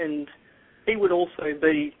up, and he would also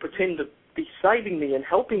pretend to be saving me and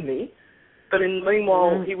helping me, but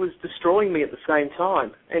meanwhile he was destroying me at the same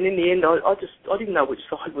time. And in the end, I didn't know which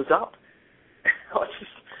side was up.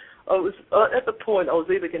 I was at the point I was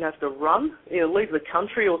either going to have to run, you know, leave the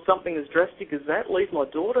country or something as drastic as that, leave my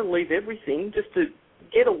daughter, leave everything just to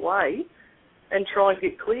get away and try and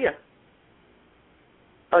get clear.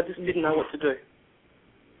 I just didn't know what to do.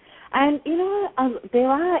 And, you know,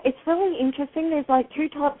 it's really interesting. There's like 2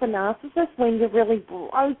 types of narcissists when you're really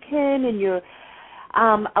broken and you're,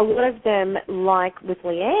 a lot of them, like with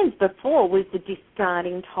Leanne's before, was the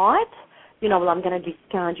discarding type. You know, well, I'm going to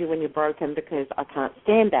discard you when you're broken because I can't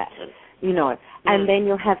stand that, you know. And then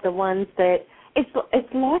you'll have the ones that, it's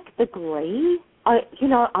like the glee. I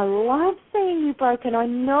love seeing you broken. I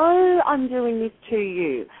know I'm doing this to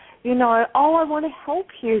you. You know, I want to help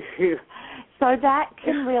you. So that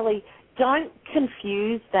can really, don't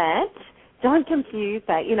confuse that. Don't confuse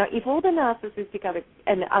that. You know, if all the narcissistic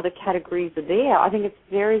and other categories are there, I think it's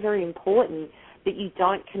very, very important that you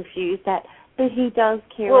don't confuse that. But he does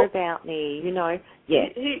care about me, you know. Yeah.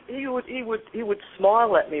 He would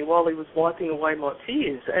smile at me while he was wiping away my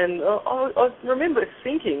tears, and I remember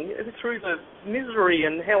thinking through the misery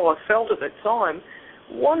and how I felt at that time,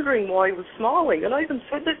 wondering why he was smiling. And I even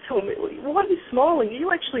said that to him: "Why are you smiling? Are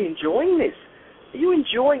you actually enjoying this? Are you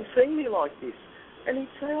enjoying seeing me like this?" And he'd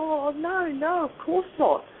say, "Oh no, of course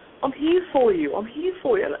not. I'm here for you. I'm here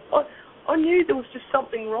for you." And I knew there was just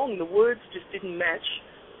something wrong. The words just didn't match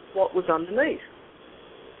what was underneath.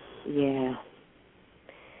 Yeah.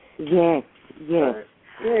 Yes. Yes.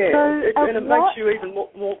 And it makes you even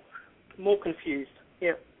more confused.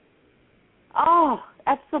 Yeah. Oh,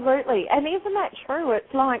 absolutely. And isn't that true?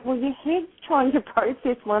 It's like, well, your head's trying to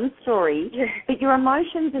process one story, but your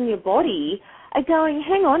emotions and your body are going,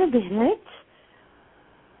 hang on a minute.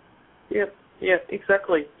 Yeah,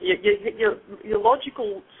 exactly. Your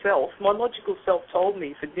logical self, my logical self told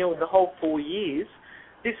me for nearly the whole 4 years,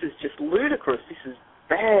 this is just ludicrous, this is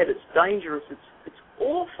bad, it's dangerous, it's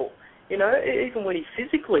awful. You know, even when he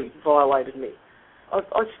physically violated me,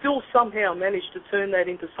 I still somehow managed to turn that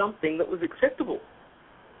into something that was acceptable.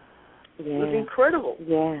 Yeah. It was incredible.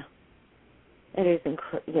 Yeah. It is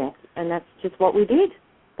incredible. Yeah, and that's just what we did.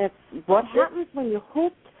 That's what happens when you're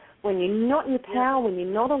hooked, when you're not in your power, when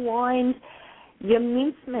you're not aligned. You're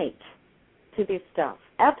mincemeat to this stuff.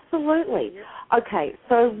 Absolutely. Yeah. Okay,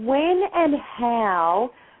 so when and how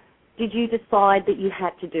did you decide that you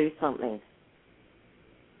had to do something?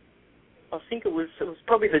 I think it was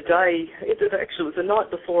probably the day, it was the night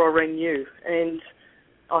before I rang you, and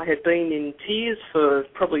I had been in tears for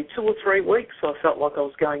probably 2 or 3 weeks. I felt like I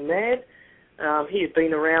was going mad. He had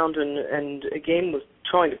been around and again was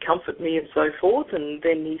trying to comfort me and so forth, and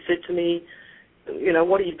then he said to me, you know,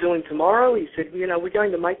 what are you doing tomorrow? He said, you know, we're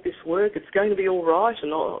going to make this work. It's going to be all right.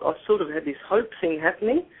 And I sort of had this hope thing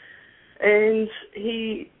happening. And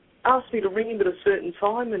he asked me to ring him at a certain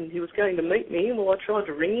time, and he was going to meet me. And, well, I tried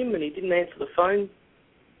to ring him, and he didn't answer the phone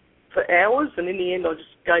for hours. And in the end, I just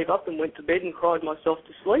gave up and went to bed and cried myself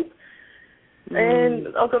to sleep. And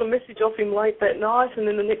I got a message off him late that night, and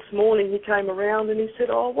then the next morning he came around and he said,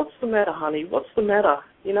 oh, what's the matter, honey? What's the matter?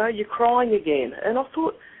 You know, you're crying again. And I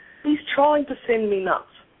thought, he's trying to send me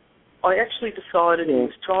nuts. I actually decided he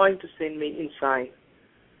was trying to send me insane.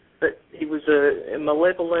 That he was a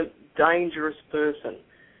malevolent, dangerous person,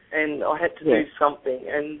 and I had to do something.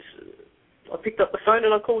 And I picked up the phone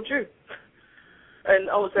and I called you.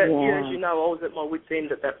 And I was at, as you know, I was at my wit's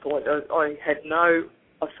end at that point.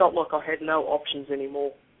 I felt like I had no options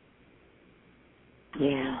anymore.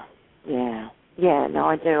 Yeah, no,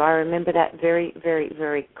 I do. I remember that very, very,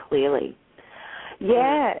 very clearly.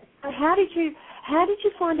 Yeah. So how did you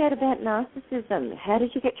find out about narcissism? How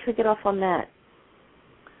did you get triggered off on that?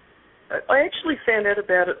 I actually found out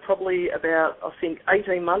about it probably about, I think,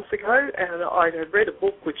 18 months ago, and I had read a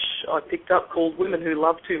book which I picked up called Women Who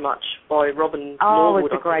Love Too Much by Robin Norwood. Oh,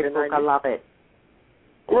 it's a great book. I love it.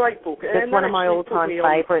 Great book. That's one of my all-time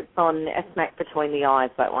favourites on A Smack Between the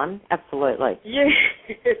Eyes, that one. Absolutely. Yeah,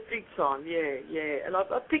 big time, yeah. And I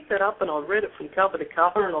picked that up and I read it from cover to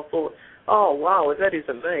cover and I thought, oh, wow, that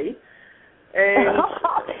isn't me. And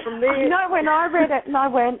from there... No, when I read it and I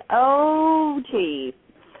went, oh, gee.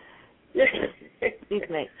 Yeah. Excuse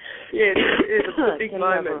me. Yeah, it was a big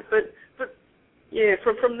moment. But yeah,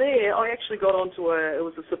 from there, I actually got onto it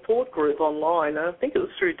was a support group online. I think it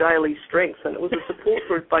was through Daily Strength, and it was a support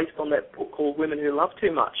group based on that book called Women Who Love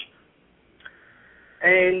Too Much.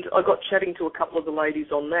 And I got chatting to a couple of the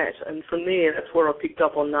ladies on that, and from there, that's where I picked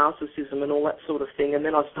up on narcissism and all that sort of thing. And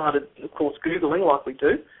then I started, of course, Googling like we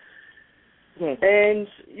do. Yes. And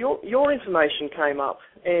your information came up,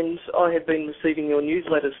 and I had been receiving your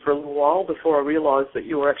newsletters for a little while before I realised that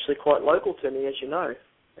you were actually quite local to me, as you know.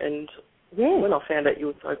 And when I found out you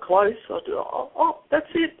were so close, I thought, oh,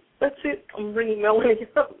 that's it. I'm ringing Melanie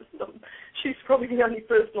up. She's probably the only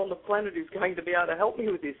person on the planet who's going to be able to help me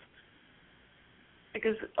with this.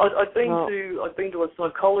 Because I've been to a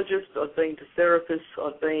psychologist, I've been to therapists,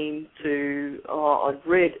 I've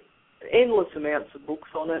read endless amounts of books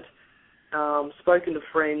on it, spoken to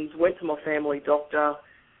friends, went to my family doctor,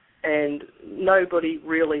 and nobody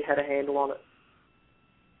really had a handle on it.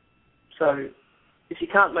 So if you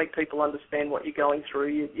can't make people understand what you're going through,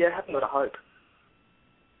 you haven't got a hope.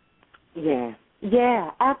 Yeah,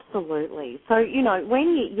 absolutely. So,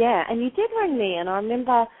 and you did ring me, and I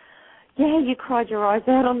remember, you cried your eyes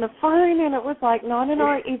out on the phone, and it was like, no,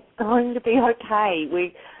 it's going to be okay.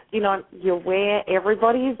 You're where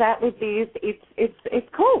everybody is at with this. It's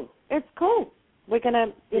cool. It's cool. We're going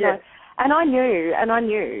to, And I knew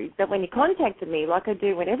that when you contacted me, like I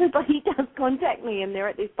do when everybody does contact me and they're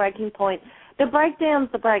at this breaking point, the breakdown's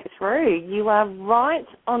the breakthrough. You are right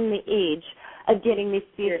on the edge of getting this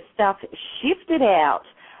stuff shifted out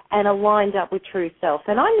and aligned up with true self.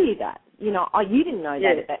 And I knew that. You didn't know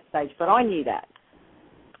that at that stage, but I knew that.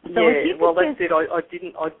 So that's it. I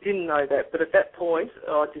didn't know that, but at that point,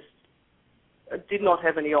 I did not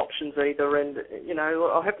have any options either. And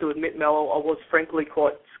I have to admit, Mel, I was frankly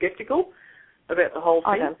quite sceptical about the whole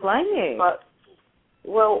thing. I don't blame you. But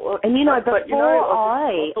Well, and you know, before but, you know,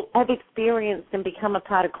 I have experienced and become a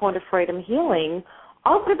part of Quantum Freedom Healing,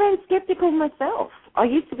 I would have been skeptical myself. I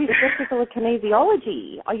used to be skeptical of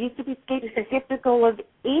kinesiology. I used to be skeptical of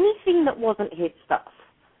anything that wasn't head stuff.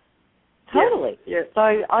 Totally. Yeah. So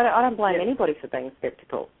I don't blame anybody for being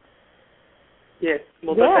skeptical. Yes,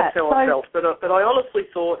 well, that's how I felt. But I honestly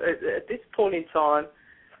thought at this point in time,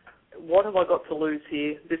 what have I got to lose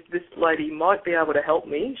here? This lady might be able to help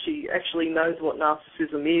me. She actually knows what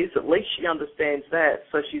narcissism is. At least she understands that.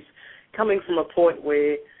 So she's coming from a point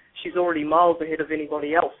where she's already miles ahead of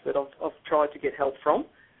anybody else that I've tried to get help from.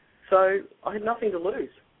 So I had nothing to lose.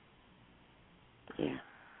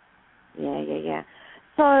 Yeah.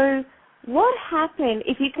 So what happened,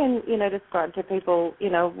 if you can, describe to people,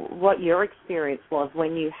 what your experience was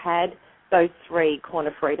when you had those 3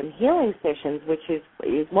 Quantum Freedom Healing sessions, which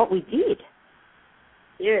is what we did.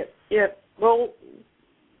 Yeah. Well,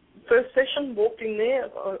 first session, walked in there,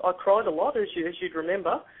 I cried a lot, as you'd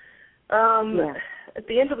remember. At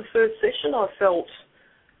the end of the first session, I felt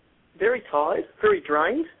very tired, very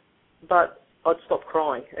drained, but I'd stopped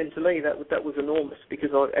crying, and to me that was enormous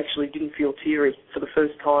because I actually didn't feel teary for the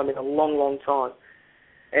first time in a long, long time.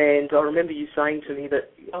 And I remember you saying to me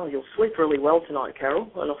that, you'll sleep really well tonight, Carol.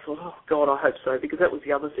 And I thought, oh, God, I hope so, because that was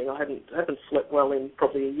the other thing. I haven't slept well in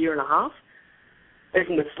probably a year and a half,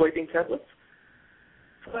 even with sleeping tablets.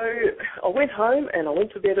 So I went home and I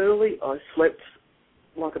went to bed early. I slept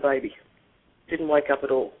like a baby. Didn't wake up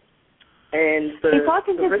at all. And if I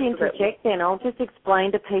can just interject then, I'll just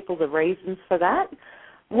explain to people the reasons for that.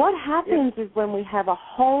 What happens is when we have a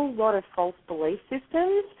whole lot of false belief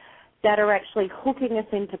systems that are actually hooking us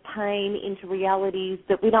into pain, into realities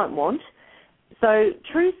that we don't want. So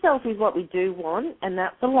true self is what we do want, and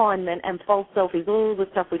that's alignment, and false self is all the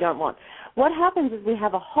stuff we don't want. What happens is we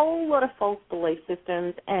have a whole lot of false belief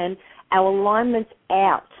systems and our alignment's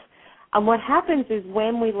out. And what happens is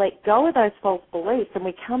when we let go of those false beliefs and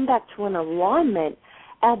we come back to an alignment,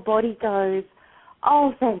 our body goes,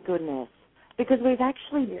 oh, thank goodness, because we've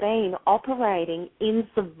actually been operating in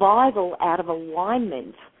survival out of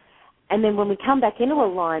alignment. And then when we come back into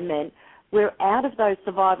alignment, we're out of those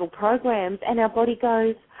survival programs and our body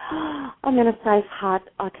goes, I'm in a safe hut,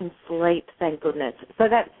 I can sleep, thank goodness. So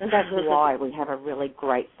that's why we have a really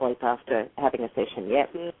great sleep after having a session,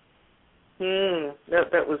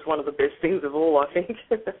 That was one of the best things of all, I think.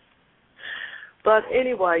 But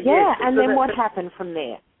anyway, and then what happened from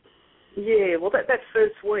there? Yeah, well, that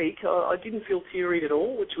first week, I didn't feel teary at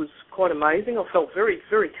all, which was quite amazing. I felt very,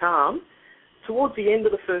 very calm. Towards the end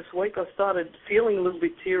of the first week, I started feeling a little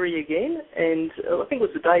bit teary again, and I think it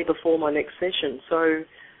was the day before my next session. So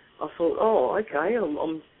I thought, oh, okay,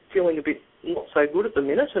 I'm feeling a bit not so good at the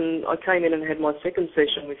minute, and I came in and had my second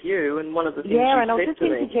session with you, and one of the things you said to me... Yeah, and I'll just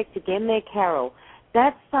interject again there, Carol.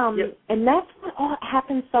 That's and that's what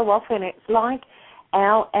happens so often. It's like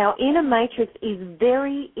our inner matrix is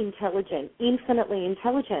very intelligent, infinitely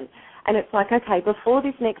intelligent, and it's like, okay, before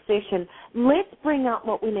this next session, let's bring up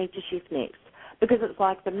what we need to shift next, because it's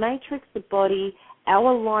like the matrix, the body,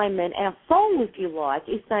 our alignment, our soul, if you like,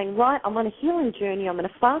 is saying, right, I'm on a healing journey, I'm on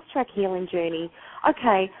a fast-track healing journey,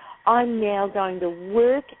 okay, I'm now going to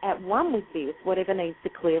work at one with this, whatever needs to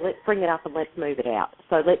clear, let's bring it up and let's move it out.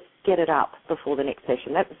 So let's get it up before the next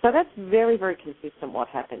session. So that's very, very consistent what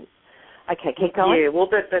happens. Okay, keep going. Yeah, well,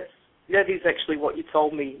 that is actually what you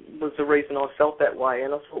told me was the reason I felt that way.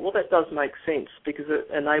 And I thought, well, that does make sense because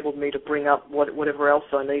it enabled me to bring up whatever else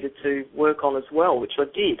I needed to work on as well, which I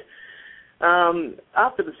did.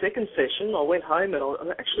 After the second session, I went home and I was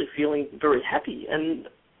actually feeling very happy, and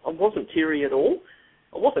I wasn't teary at all.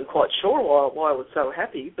 I wasn't quite sure why I was so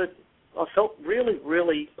happy, but I felt really,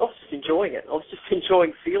 really, I was just enjoying it. I was just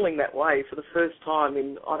enjoying feeling that way for the first time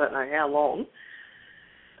in I don't know how long.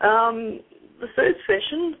 The third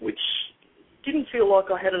session, which didn't feel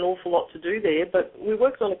like I had an awful lot to do there, but we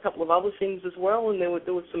worked on a couple of other things as well, and there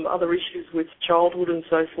were some other issues with childhood and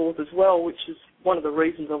so forth as well, which is one of the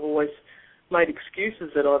reasons I've always made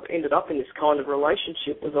excuses that I've ended up in this kind of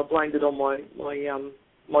relationship, was I blamed it on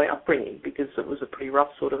my upbringing, because it was a pretty rough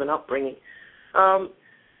sort of an upbringing.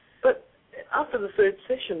 But after the third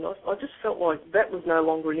session, I just felt like that was no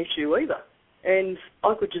longer an issue either, and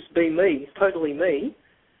I could just be me, totally me,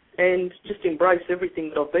 and just embrace everything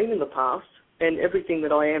that I've been in the past and everything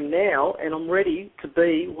that I am now, and I'm ready to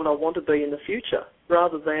be what I want to be in the future,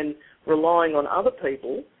 rather than relying on other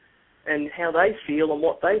people and how they feel and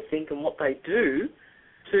what they think and what they do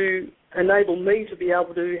to enable me to be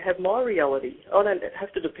able to have my reality. I don't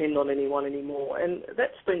have to depend on anyone anymore, and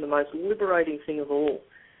that's been the most liberating thing of all.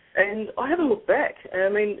 And I haven't looked back. I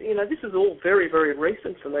mean, this is all very, very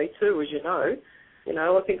recent for me too, as you know. You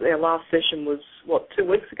know, I think our last session was, 2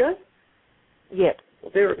 weeks ago? Yep.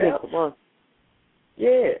 Or thereabouts. Yes, it was.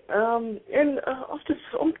 Yeah, and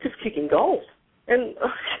I'm just kicking goals. And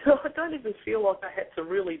I don't even feel like I had to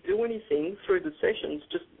really do anything through the sessions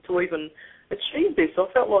just to even achieve this. I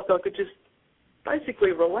felt like I could just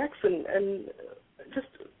basically relax and just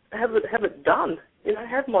have it done. You know,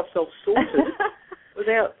 have myself sorted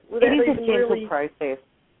without it is even a gentle really process.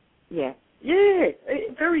 Yeah. Yeah,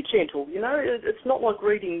 very gentle. You know, it's not like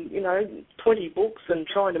reading 20 books and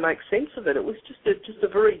trying to make sense of it. It was just a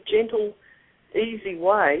very gentle, easy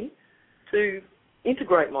way to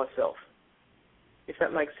integrate myself, if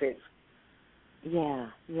that makes sense. Yeah.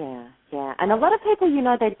 And a lot of people,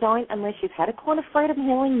 they don't, unless you've had a quantum freedom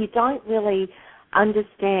healing, you don't really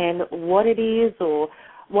understand what it is or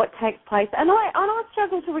what takes place. And I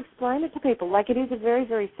struggle to explain it to people. Like, it is a very,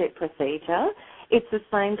 very set procedure. It's the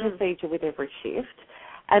same procedure with every shift.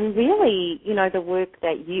 And really, the work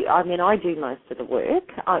that I do most of the work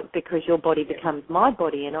because your body becomes my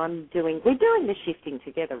body, and we're doing the shifting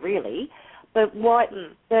together, really. But what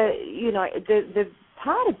the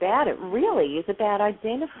part about it really is about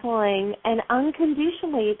identifying and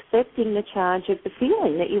unconditionally accepting the charge of the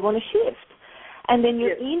feeling that you want to shift. And then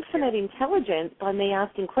your infinite intelligence, by me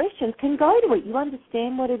asking questions, can go to it. You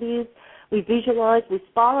understand what it is. We visualize, we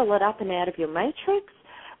spiral it up and out of your matrix.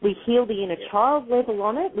 We heal the inner child level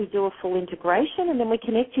on it. We do a full integration, and then we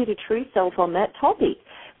connect you to true self on that topic.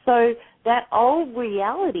 So that old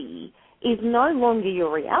reality is no longer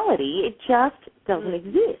your reality. It just doesn't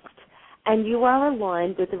exist. And you are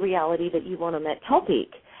aligned with the reality that you want on that topic.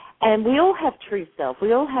 And we all have true self.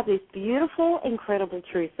 We all have this beautiful, incredible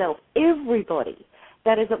true self. Everybody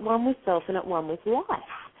that is at one with self and at one with life.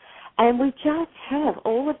 And we just have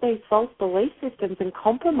all of these false belief systems and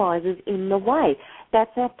compromises in the way.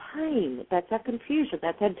 That's our pain. That's our confusion.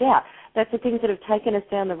 That's our doubt. That's the things that have taken us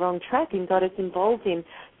down the wrong track and got us involved in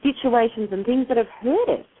situations and things that have hurt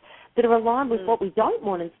us, that are aligned with what we don't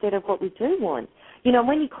want instead of what we do want.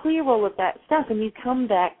 When you clear all of that stuff and you come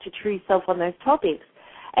back to true self on those topics,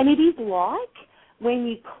 and it is like when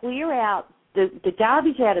you clear out the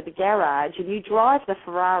garbage out of the garage and you drive the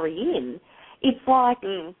Ferrari in, it's like,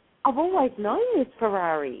 I've always known this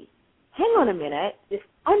Ferrari. Hang on a minute.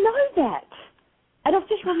 I know that. And I've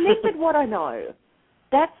just remembered what I know.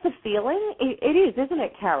 That's the feeling. It is, isn't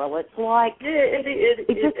it, Carol? It's like, it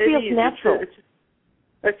just feels natural.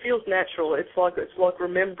 It feels natural. It's like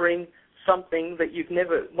remembering something that you've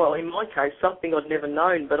never, well, in my case, something I'd never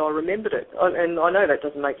known, but I remembered it. And I know that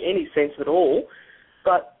doesn't make any sense at all,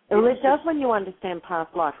 but... Well, it does when you understand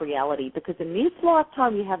past life reality, because in this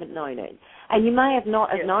lifetime you haven't known it. And you may have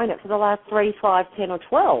not have known it for the last 3, 5, 10 or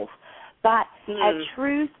 12. But at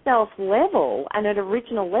true self level and at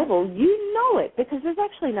original level, you know it, because there's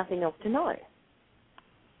actually nothing else to know.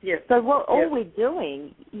 Yeah. So all we're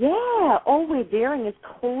doing is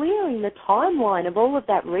clearing the timeline of all of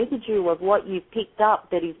that residue of what you've picked up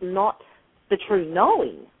that is not the true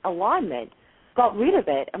knowing, alignment, got rid of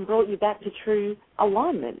it and brought you back to true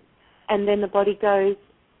alignment. And then the body goes,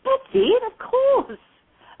 that's it, of course.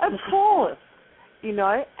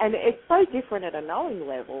 And it's so different at a knowing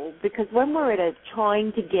level, because when we're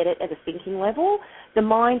trying to get it at a thinking level, the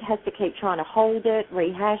mind has to keep trying to hold it,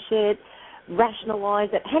 rehash it, rationalize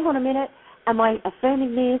it. Hang on a minute, am I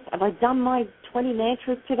affirming this? Have I done my 20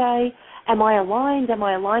 mantras today? Am I aligned?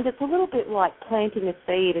 It's a little bit like planting a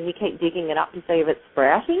seed and you keep digging it up to see if it's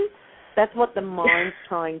sprouting. That's what the mind's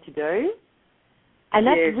trying to do. And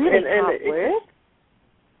that's really hard work.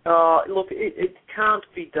 Look, it can't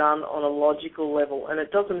be done on a logical level, and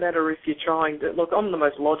it doesn't matter if you're trying to... Look, I'm the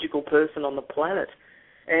most logical person on the planet,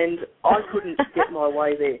 and I couldn't get my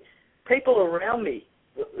way there. People around me,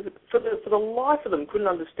 for the life of them, couldn't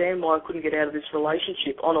understand why I couldn't get out of this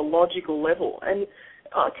relationship on a logical level. And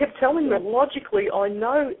I kept telling them, logically, I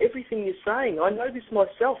know everything you're saying. I know this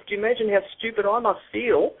myself. Do you imagine how stupid I must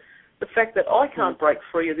feel, the fact that I can't break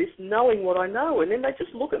free of this, knowing what I know? And then they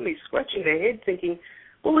just look at me, scratching their head, thinking,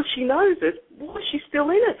 well, if she knows it, why is she still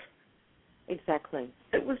in it? Exactly.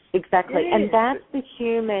 Yeah. And that's the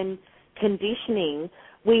human conditioning.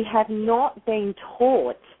 We have not been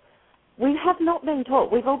taught. We've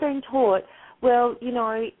all been taught, well,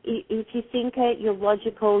 if you think it, you're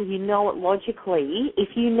logical, you know it logically. If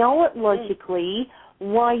you know it logically,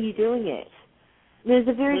 why are you doing it? There's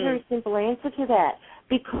a very, very simple answer to that.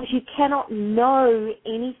 Because you cannot know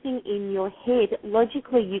anything in your head.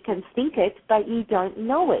 Logically, you can think it, but you don't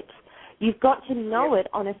know it. You've got to know it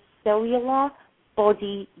on a cellular,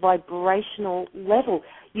 body, vibrational level.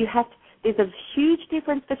 There's a huge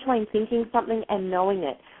difference between thinking something and knowing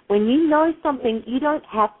it. When you know something, you don't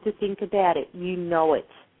have to think about it. You know it.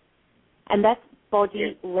 And that's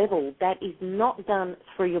body level. That is not done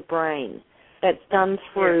through your brain. That's done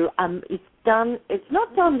through, it's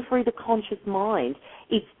not done through the conscious mind.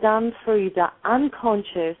 It's done through the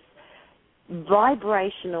unconscious,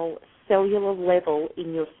 vibrational, cellular level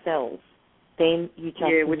in your cells. Then you just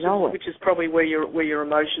know it. Which is probably where your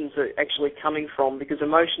emotions are actually coming from, because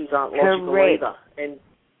emotions aren't logical either.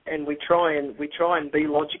 And we try and be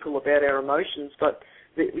logical about our emotions, but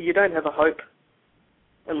you don't have a hope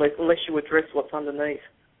unless you address what's underneath.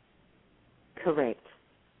 Correct.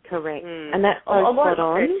 And that's so spot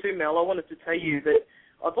on. Too, Mel, I wanted to tell you that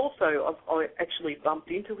I actually bumped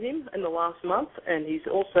into him in the last month, and he's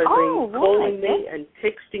also been calling me and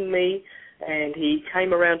texting me, and he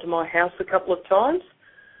came around to my house a couple of times.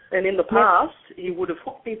 And in the past, he would have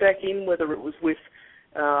hooked me back in, whether it was with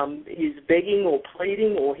his begging or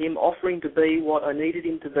pleading or him offering to be what I needed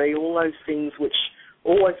him to be. All those things which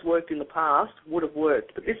always worked in the past would have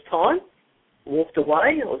worked. But this time, walked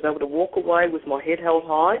away. I was able to walk away with my head held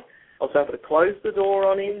high. I was able to close the door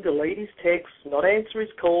on him, delete his texts, not answer his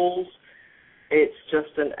calls. It's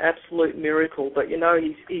just an absolute miracle. But,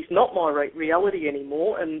 he's not my reality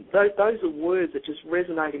anymore, and those are words that just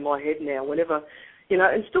resonate in my head now whenever,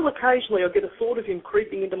 and still occasionally I get a thought of him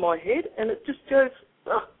creeping into my head, and it just goes,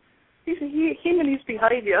 him and his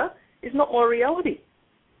behaviour is not my reality.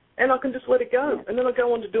 And I can just let it go. And then I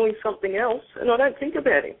go on to doing something else, and I don't think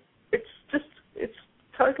about him. It's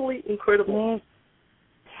totally incredible. Yes.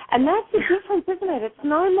 And that's the difference, isn't it? It's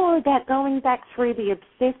no more about going back through the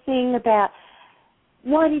obsessing about,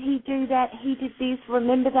 why did he do that? He did this.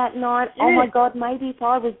 Remember that night? Yeah. Oh, my God, maybe if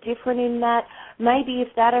I was different in that, maybe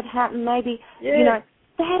if that had happened, maybe, that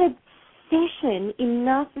obsession in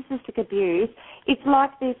narcissistic abuse, it's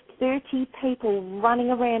like there's 30 people running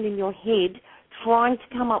around in your head trying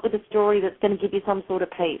to come up with a story that's going to give you some sort of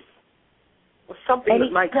peace. Something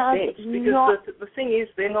that makes sense, because the thing is,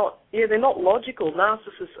 they're not logical.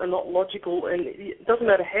 Narcissists are not logical, and it doesn't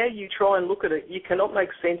matter how you try and look at it, you cannot make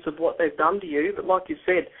sense of what they've done to you. But like you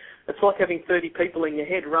said, it's like having 30 people in your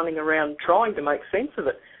head running around trying to make sense of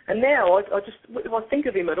it. And now if I think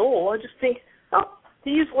of him at all, I just think,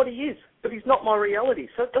 he is what he is, but he's not my reality,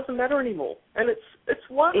 so it doesn't matter anymore. And it's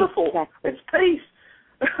wonderful. Exactly. It's peace.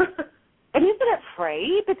 And isn't it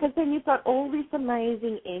free? Because then you've got all this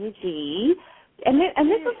amazing energy. And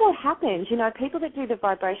this is what happens, people that do the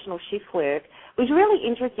vibrational shift work was really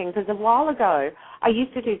interesting, because a while ago I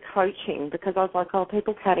used to do coaching because I was like,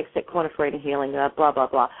 people can't accept quantum freedom healing, blah, blah,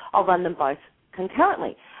 blah. I'll run them both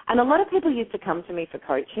concurrently. And a lot of people used to come to me for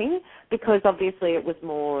coaching because obviously it was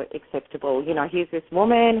more acceptable. Here's this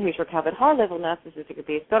woman who's recovered high-level narcissistic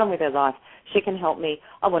abuse, got on with her life. She can help me.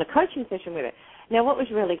 I want a coaching session with her. Now, what was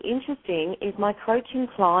really interesting is my coaching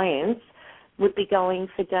clients would be going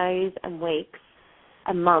for days and weeks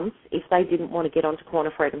and months if they didn't want to get onto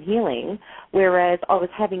quantum freedom healing, whereas I was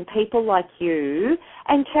having people like you,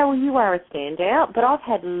 and Carol, you are a standout, but I've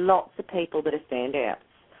had lots of people that are standouts.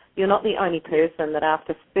 You're not the only person that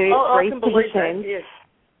after 3 sessions,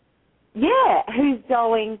 who's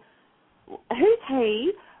going, who's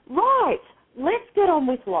he? Right, let's get on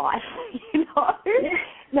with life,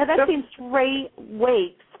 Now, that's in 3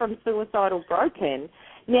 weeks from suicidal broken.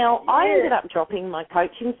 Now, I ended up dropping my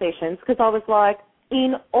coaching sessions because I was like,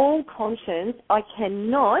 in all conscience, I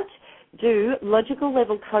cannot do logical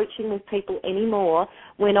level coaching with people anymore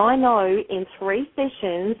when I know in 3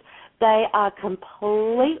 sessions they are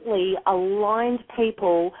completely aligned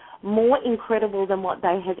people, more incredible than what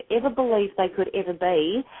they had ever believed they could ever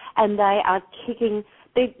be, and they are kicking,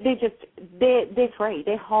 they're free,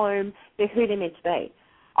 they're home, they're who they're meant to be.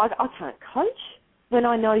 I can't coach when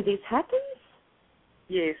I know this happens.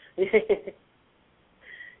 Yes.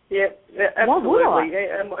 Yeah, absolutely.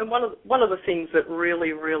 And one of the things that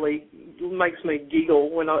really, really makes me giggle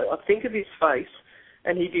when I think of his face,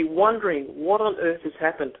 and he'd be wondering what on earth has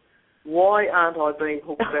happened. Why aren't I being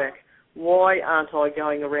hooked back? Why aren't I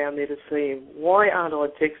going around there to see him? Why aren't I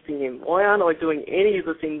texting him? Why aren't I doing any of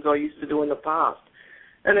the things I used to do in the past?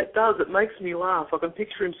 And it makes me laugh. I can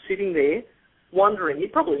picture him sitting there wondering. He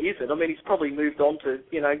probably isn't. I mean, he's probably moved on to,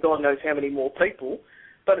 God knows how many more people,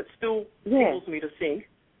 but it still tickles me to think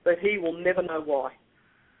that he will never know why.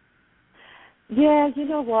 Yeah, you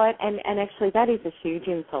know what? And actually that is a huge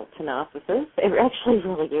insult to narcissists. It actually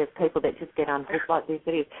really is, people that just get unhooked like this.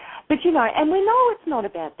 It is. But, and we know it's not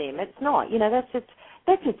about them. It's not.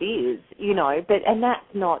 That just is, and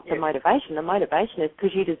that's not the motivation. The motivation is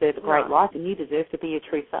because you deserve a great life and you deserve to be your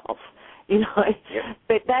true self,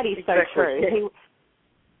 But that is so true.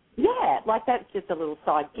 Yeah, like that's just a little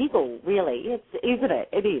side giggle, really. Isn't it?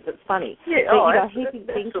 It is. It's funny. Yeah, but, he'd be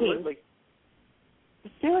absolutely. Thinking,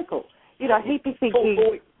 hysterical. He'd be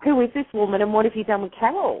thinking, who is this woman and what have you done with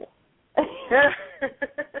Carol?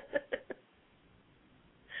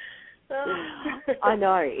 I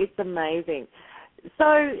know, it's amazing.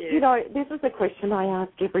 So, this is a question I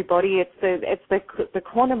ask everybody. It's the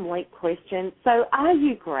quantum leap question. So, are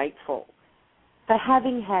you grateful for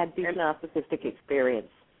having had this narcissistic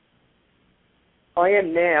experience? I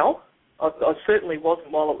am now. I certainly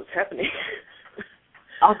wasn't while it was happening.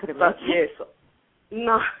 I could imagine. But yes.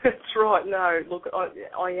 No, that's right. No, look,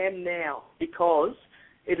 I am now because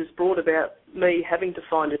it has brought about me having to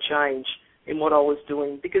find a change in what I was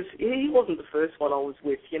doing, because he wasn't the first one I was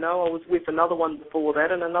with. I was with another one before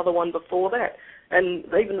that and another one before that. And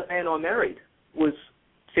even the man I married was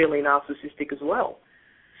fairly narcissistic as well.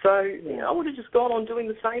 So I would have just gone on doing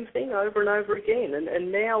the same thing over and over again.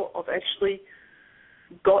 And now I've actually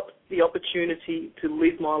got the opportunity to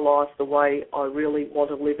live my life the way I really want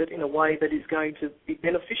to live it, in a way that is going to be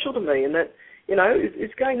beneficial to me and that,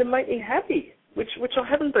 is going to make me happy, which I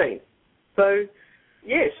haven't been. So,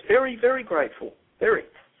 yes, very, very grateful. Very.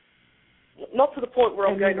 Not to the point where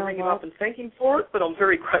I'm going to ring him up and thank him for it, but I'm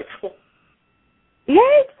very grateful.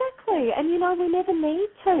 Yeah, exactly. And, we never need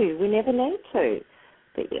to. We never need to.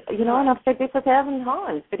 But, and I've said this 1,000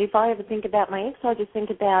 times, but if I ever think about my ex, I just think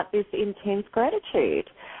about this intense gratitude.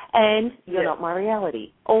 And you're not my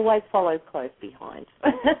reality. Always follows close behind.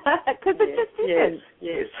 Because it just isn't.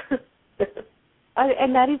 Yes.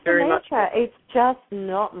 And that is very the nature. It's just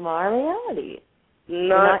not my reality.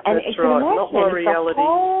 No, and that's right. Not my reality. If the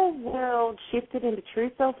whole world shifted into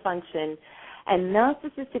true self-function and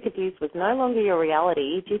narcissistic abuse was no longer your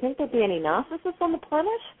reality, do you think there'd be any narcissists on the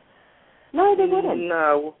planet? No, they wouldn't.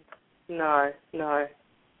 No. And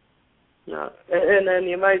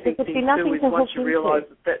the amazing thing, too, is once you realise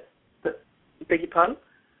that, beg your pardon?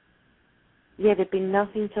 Yeah, there'd be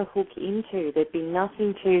nothing to hook into. There'd be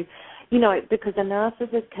nothing to, because a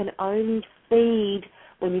narcissist can only feed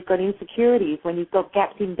when you've got insecurities, when you've got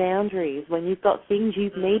gaps in boundaries, when you've got things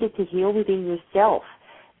you've needed to heal within yourself.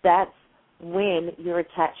 That's when you're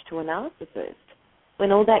attached to a narcissist.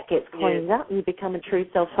 When all that gets cleaned up and you become a true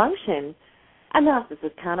self-function, a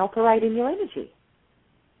narcissist can't operate in your energy.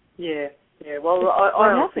 Yeah. Well, I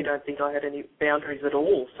honestly don't think I had any boundaries at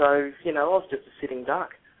all. So, I was just a sitting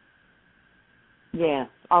duck. Yeah,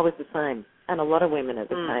 I was the same. And a lot of women are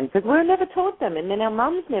the same. Because we were never taught them. And then our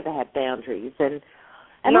mums never had boundaries. And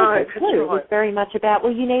also, too, it was very much about,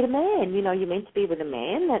 you need a man. You're meant to be with a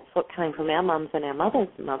man. That's what came from our mums and our mothers.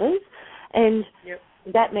 And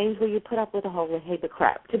that means, you put up with a whole heap of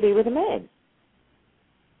crap to be with a man.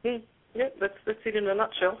 Yep, that's it in a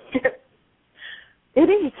nutshell. It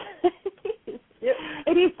is. Yep.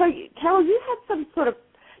 It is. So, Carol, you had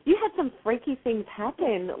some freaky things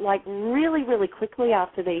happen, like really, really quickly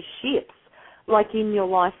after these shifts, like in your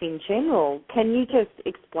life in general. Can you just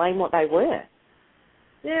explain what they were?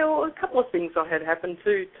 Yeah, well, a couple of things I had happen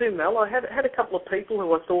too, Mel. I had a couple of people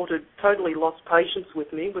who I thought had totally lost patience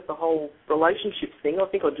with me with the whole relationship thing. I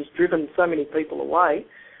think I'd just driven so many people away.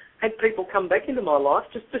 Had people come back into my life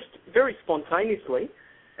just very spontaneously.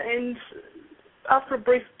 And after a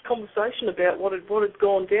brief conversation about what had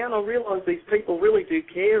gone down, I realised these people really do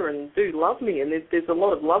care and do love me, and there's a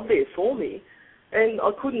lot of love there for me. And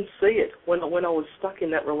I couldn't see it when I was stuck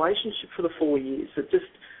in that relationship for the 4 years.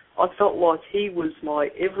 I felt like he was my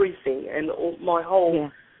everything, and my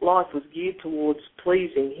whole life was geared towards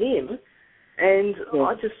pleasing him. And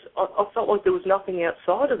I felt like there was nothing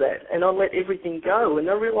outside of that, and I let everything go. And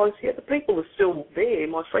I realised, the people are still there.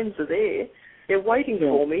 My friends are there. They're waiting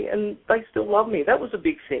for me, and they still love me. That was a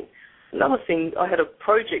big thing. Another thing, I had a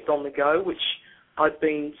project on the go, which I'd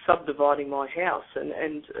been subdividing my house,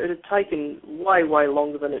 and it had taken way, way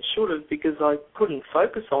longer than it should have, because I couldn't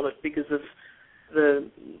focus on it because of the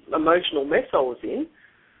emotional mess I was in.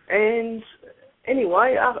 And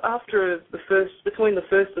anyway, after between the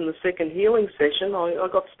first and the second healing session, I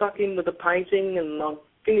got stuck in with the painting, and I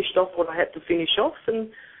finished off what I had to finish off.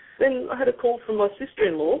 And then I had a call from my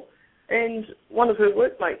sister-in-law, and one of her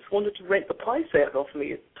workmates wanted to rent the place out off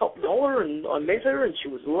me at top dollar, and I met her, and she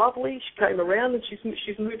was lovely. She came around, and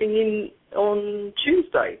she's moving in on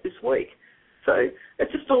Tuesday this week. So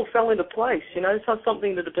it just all fell into place, So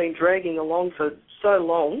something that had been dragging along for so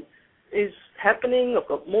long is happening. I've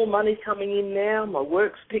got more money coming in now. My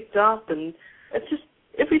work's picked up, and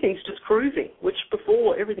everything's just cruising, which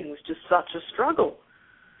before everything was just such a struggle.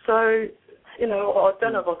 So, I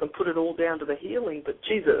don't know if I can put it all down to the healing, but,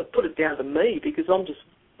 geez, put it down to me, because I'm just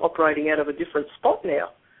operating out of a different spot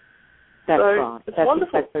now. That's so right. It's That's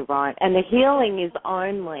wonderful. exactly right. And the healing is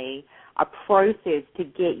only a process to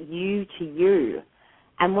get you to you.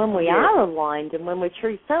 And when we are aligned and when we're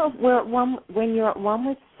true self, we're at one. When you're at one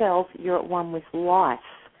with self, you're at one with life.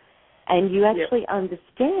 And you actually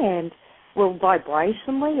understand, well,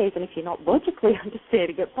 vibrationally, even if you're not logically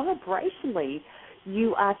understanding it, vibrationally,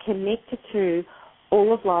 you are connected to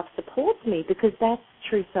all of life supports me because that's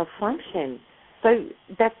true self-function. So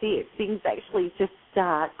that's it. Things actually just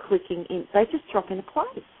start clicking in. They just drop into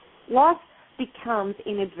place. Life becomes,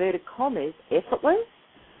 in inverted commas, effortless.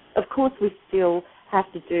 Of course, we still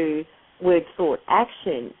have to do word, thought,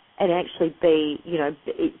 action and actually be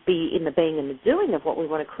in the being and the doing of what we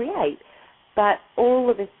want to create. But all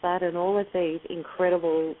of a sudden, all of these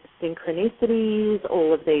incredible synchronicities,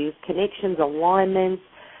 all of these connections, alignments,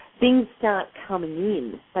 things start coming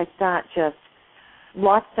in. They start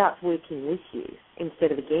life starts working with you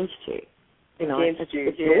instead of against you. Against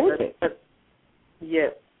you,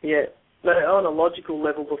 But on a logical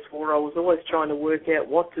level before, I was always trying to work out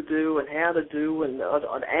what to do and how to do, and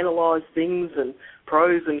I'd analyse things and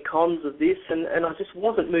pros and cons of this, and I just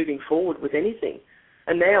wasn't moving forward with anything.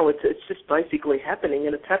 And now it's just basically happening,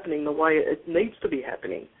 and it's happening the way it needs to be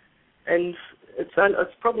happening. And it's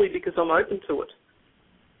probably because I'm open to it.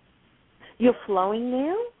 You're flowing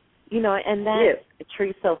now, and that's a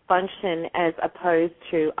true self-function as opposed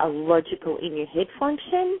to a logical in your head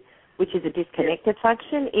function, which is a disconnected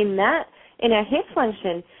function. In our head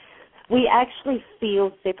function, we actually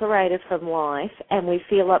feel separated from life, and we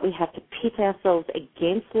feel like we have to pit ourselves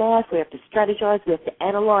against life. We have to strategize. We have to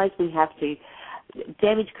analyze. We have to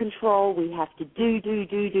damage control. We have to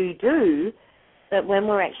do. But when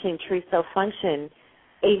we're actually in true self-function,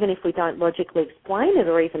 even if we don't logically explain it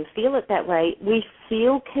or even feel it that way, we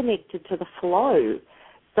feel connected to the flow.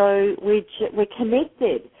 So we're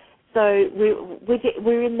connected. So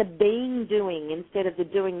we're in the being doing instead of the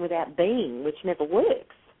doing without being, which never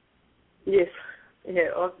works. Yes.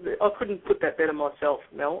 Yeah, I couldn't put that better myself,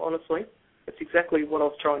 Mel, honestly. That's exactly what I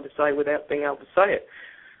was trying to say without being able to say it.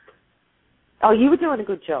 Oh, you were doing a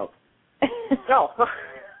good job. Oh,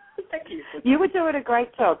 thank you. You were doing a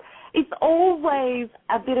great job. It's always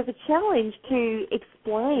a bit of a challenge to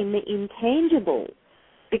explain the intangible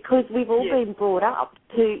because we've all been brought up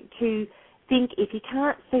to think if you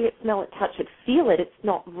can't see it, smell it, touch it, feel it, it's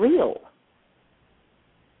not real.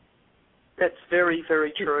 That's very,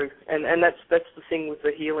 very true, and that's the thing with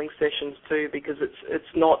the healing sessions too, because it's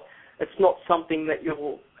not something that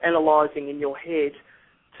you're analysing in your head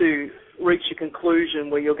to reach a conclusion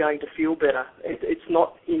where you're going to feel better. It's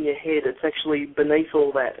not in your head. It's actually beneath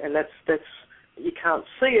all that, and that's you can't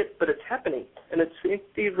see it, but it's happening, and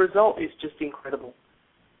the result is just incredible.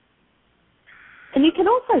 And you can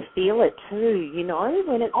also feel it too,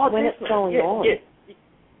 when it's going on. Yeah.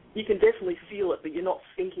 You can definitely feel it, but you're not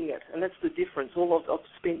thinking it, and that's the difference. I've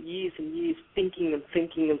spent years and years thinking and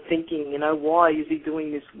thinking and thinking, why is he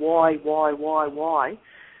doing this? Why?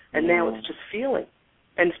 And now it's just feeling.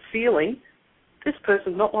 And feeling, this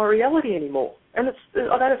person's not my reality anymore. And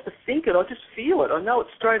I don't have to think it, I just feel it. I know it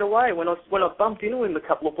straight away. When I bumped into him a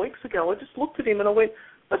couple of weeks ago, I just looked at him and I went,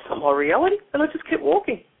 that's not my reality. And I just kept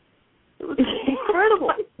walking. It was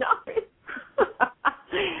incredible.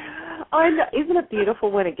 I know. Isn't it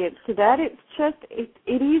beautiful when it gets to that? It's just,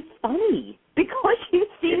 it is funny because you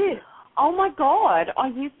see it. Oh, my God, I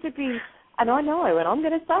used to be, and I know, and I'm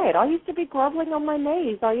going to say it, I used to be groveling on my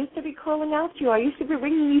knees. I used to be crawling after you. I used to be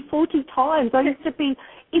ringing you 40 times. I used to be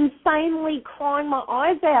insanely crying my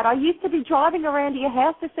eyes out. I used to be driving around to your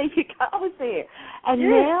house to see if your car was there. And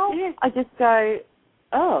now I just go,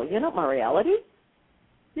 oh, you're not my reality?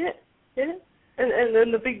 Yeah. And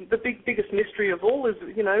then the biggest mystery of all is,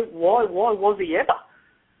 why was he ever?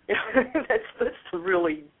 That's the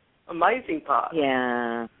really amazing part.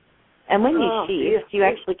 Yeah. And when you shift, you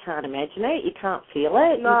actually can't imagine it. You can't feel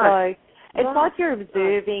it. No. It's like you're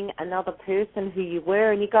observing another person who you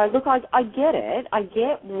were, and you go, look, I get it. I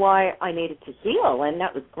get why I needed to heal, and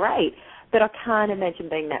that was great. But I can't imagine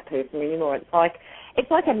being that person anymore. It's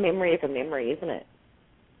like a memory of a memory, isn't it?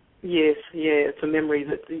 Yes, it's a memory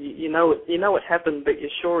that you know it happened, but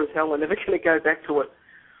you're sure as hell are never going to go back to it.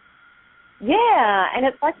 Yeah, and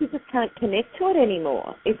it's like you just can't connect to it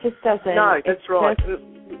anymore. It just doesn't. No, that's right.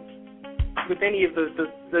 With any of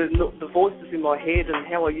the voices in my head and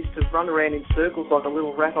how I used to run around in circles like a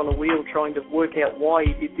little rat on a wheel trying to work out why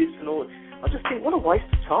he did this and all, I just think, what a waste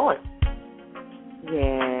of time.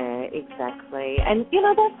 Yeah, exactly. And,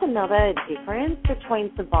 that's another difference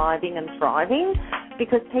between surviving and thriving,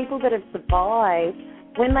 because people that have survived,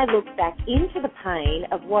 when they look back into the pain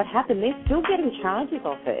of what happened, they're still getting charges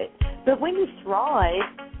off it. But when you thrive,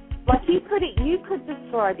 Like you could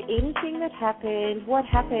describe anything that happened, what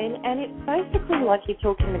happened, and it's basically like you're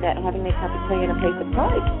talking about having a cup of tea and a piece of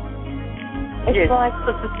toast. It's like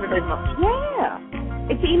that's just really much.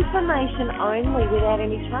 Yeah, it's information only without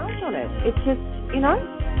any charge on it. It's just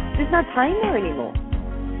there's no pain there anymore.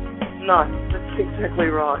 No, that's exactly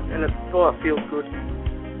right, and it feels good.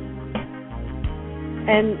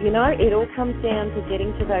 And it all comes down to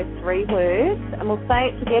getting to those 3 words, and we'll say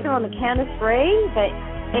it together on the count of 3. The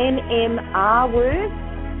NMR words.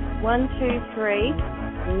 1, 2, 3.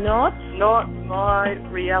 Not my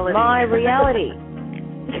reality. My reality.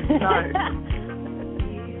 No.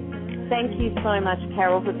 Thank you so much,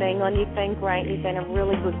 Carol, for being on. You've been great. You've been a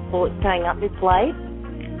really good sport staying up this late.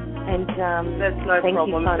 And that's no thank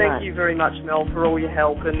problem. You so thank much. you very much, Mel, for all your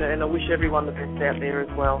help, and I wish everyone the best out there as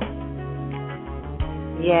well.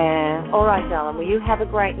 Yeah. All right, darling. Well, you have a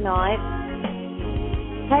great night.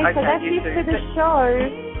 Okay, so that's it for the show.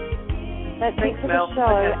 That's it for the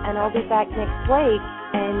show, and I'll be back next week.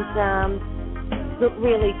 And look,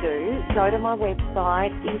 really do go to my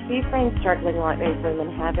website. If you've been struggling like these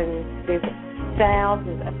women have, and there's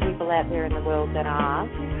thousands of people out there in the world that are,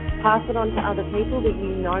 pass it on to other people that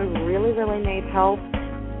you know really, really need help.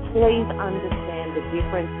 Please understand the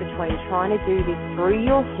difference between trying to do this through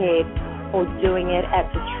your head or doing it at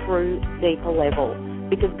the true, deeper level,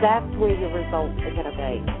 because that's where your results are going to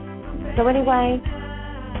be. So anyway,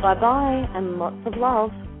 bye-bye and lots of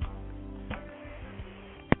love.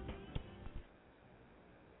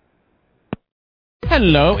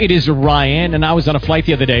 Hello, it is Ryan, and I was on a flight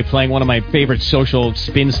the other day playing one of my favorite social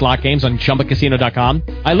spin slot games on ChumbaCasino.com.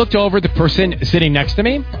 I looked over at the person sitting next to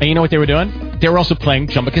me, and you know what they were doing? They were also playing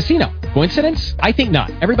Chumba Casino. Coincidence? I think not.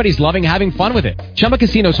 Everybody's loving having fun with it. Chumba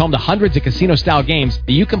Casino is home to hundreds of casino-style games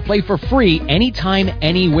that you can play for free anytime,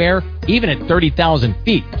 anywhere, even at 30,000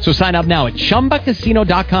 feet. So sign up now at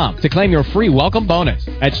ChumbaCasino.com to claim your free welcome bonus.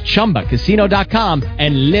 That's ChumbaCasino.com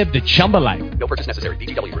and live the Chumba life. No purchase necessary.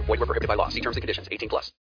 VGW Group. Void where prohibited by law. See terms and conditions. 18+.